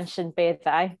know we've mentioned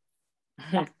Beddau.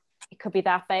 It could be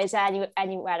that, but is there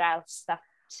anywhere else that...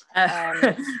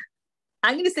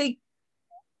 I'm going to say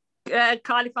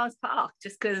Cardiff Arms Park,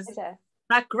 just because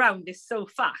that ground is so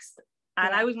fast.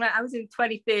 And I was in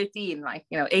 2013, like,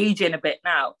 you know, aging a bit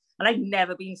now, and I've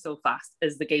never been so fast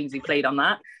as the games we played on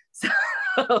that. So,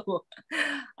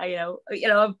 you know,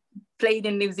 I've played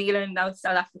in New Zealand, now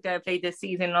South Africa, I played this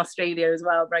season in Australia as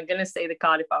well, but I'm going to say the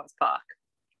Cardiff Arms Park.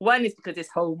 One is because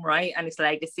it's home, right? And it's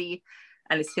legacy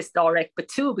and it's historic, but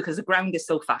two, because the ground is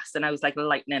so fast and I was like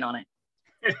lightning on it.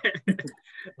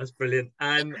 That's brilliant.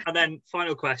 And then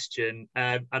final question,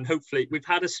 and hopefully we've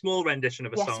had a small rendition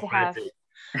of a song already.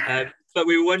 But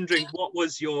we were wondering, what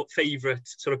was your favourite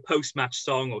sort of post-match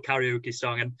song or karaoke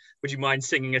song, and would you mind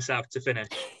singing us out to finish?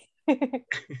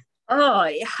 Oh,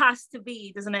 it has to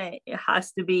be, doesn't it? It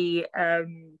has to be.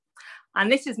 And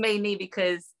this is mainly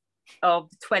because of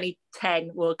the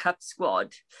 2010 World Cup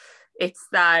squad. It's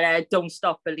that Don't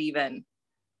Stop Believing.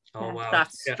 Oh, wow.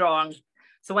 That's strong.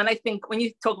 So when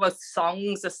you talk about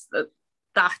songs,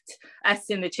 that us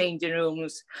in the changing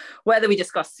rooms, whether we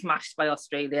just got smashed by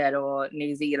Australia or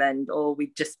New Zealand, or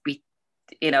we just beat,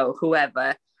 you know,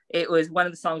 whoever, it was one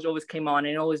of the songs that always came on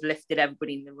and always lifted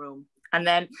everybody in the room. And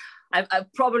then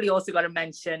I've probably also got to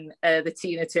mention the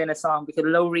Tina Turner song, because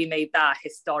Lowry made that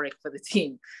historic for the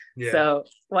team. Yeah. So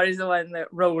what is the one that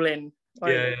Rolling?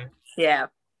 Yeah.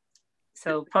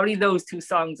 So probably those two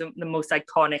songs are the most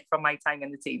iconic from my time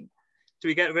in the team. Do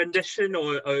we get a rendition,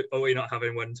 or are we not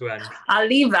having one to end? I'll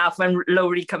leave that when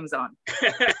Lowry comes on.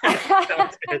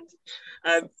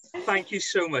 Thank you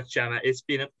so much, Gemma. It's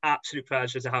been an absolute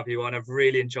pleasure to have you on. I've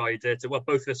really enjoyed it. Well,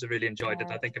 both of us have really enjoyed it.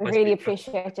 I think it must really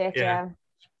appreciate it. Yeah.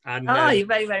 And you're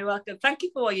very, very welcome. Thank you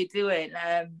for what you're doing.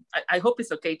 I hope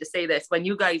it's okay to say this. When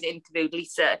you guys interviewed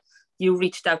Lisa, you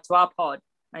reached out to our pod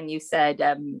and you said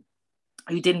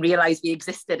you didn't realise we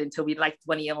existed until we liked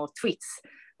one of your tweets,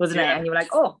 wasn't it? And you were like,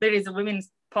 oh, there is a women's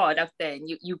pod out there. And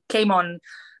you came on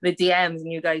the DMs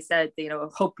and you guys said,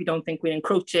 hope you don't think we're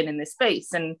encroaching in this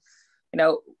space. And,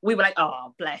 we were like,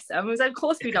 oh, bless. And I was like, of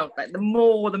course we don't. Like, the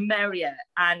more, the merrier.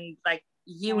 And like,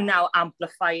 you now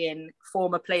amplifying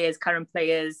former players, current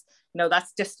players,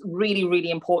 that's just really, really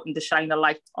important to shine a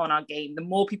light on our game. The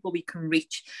more people we can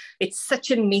reach, it's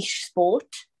such a niche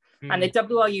sport. And the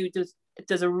WRU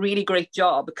does a really great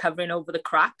job of covering over the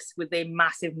cracks with their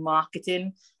massive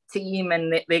marketing team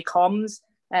and their comms.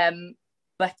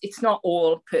 But it's not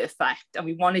all perfect, and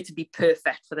we want it to be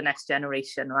perfect for the next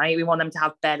generation, right? We want them to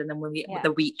have better than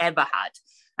than we ever had.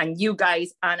 And you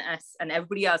guys and us and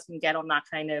everybody else can get on that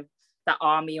kind of that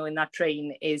army or in that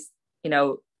train is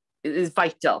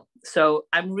vital. So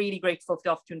I'm really grateful for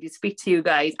the opportunity to speak to you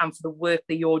guys and for the work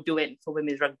that you're doing for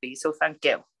women's rugby. So thank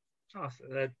you. Oh,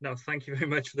 no, thank you very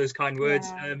much for those kind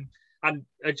words. And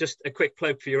just a quick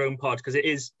plug for your own pod, because it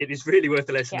is really worth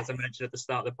a listen, as I mentioned at the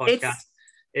start of the podcast.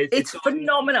 It's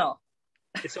phenomenal.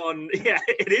 It's on,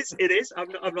 it is.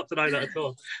 I'm not denying that at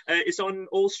all. It's on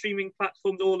all streaming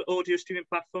platforms, all audio streaming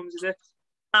platforms, is it?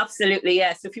 Absolutely,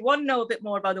 yes. So if you want to know a bit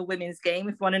more about the women's game,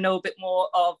 if you want to know a bit more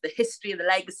of the history and the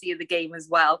legacy of the game as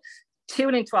well,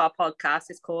 tune into our podcast.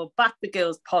 It's called Back the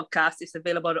Girls Podcast. It's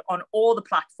available on all the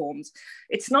platforms.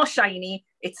 It's not shiny.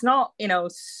 It's not,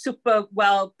 super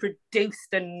well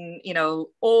produced and,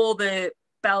 all the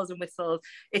bells and whistles.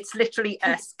 It's literally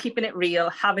us keeping it real,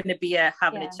 having a beer,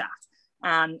 having a chat.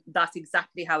 And that's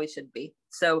exactly how it should be.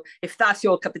 So if that's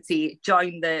your cup of tea,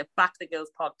 join the Back the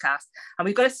Girls podcast. And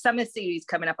we've got a summer series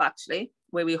coming up, actually,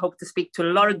 where we hope to speak to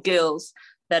a lot of girls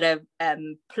that have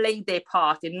played their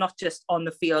part in not just on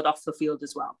the field, off the field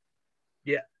as well.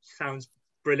 Yeah, sounds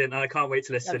brilliant. And I can't wait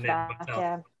to listen in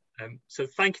myself. So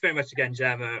thank you very much again,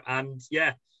 Gemma. And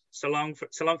so long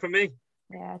from me.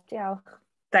 Yeah, ciao.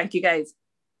 Thank you, guys.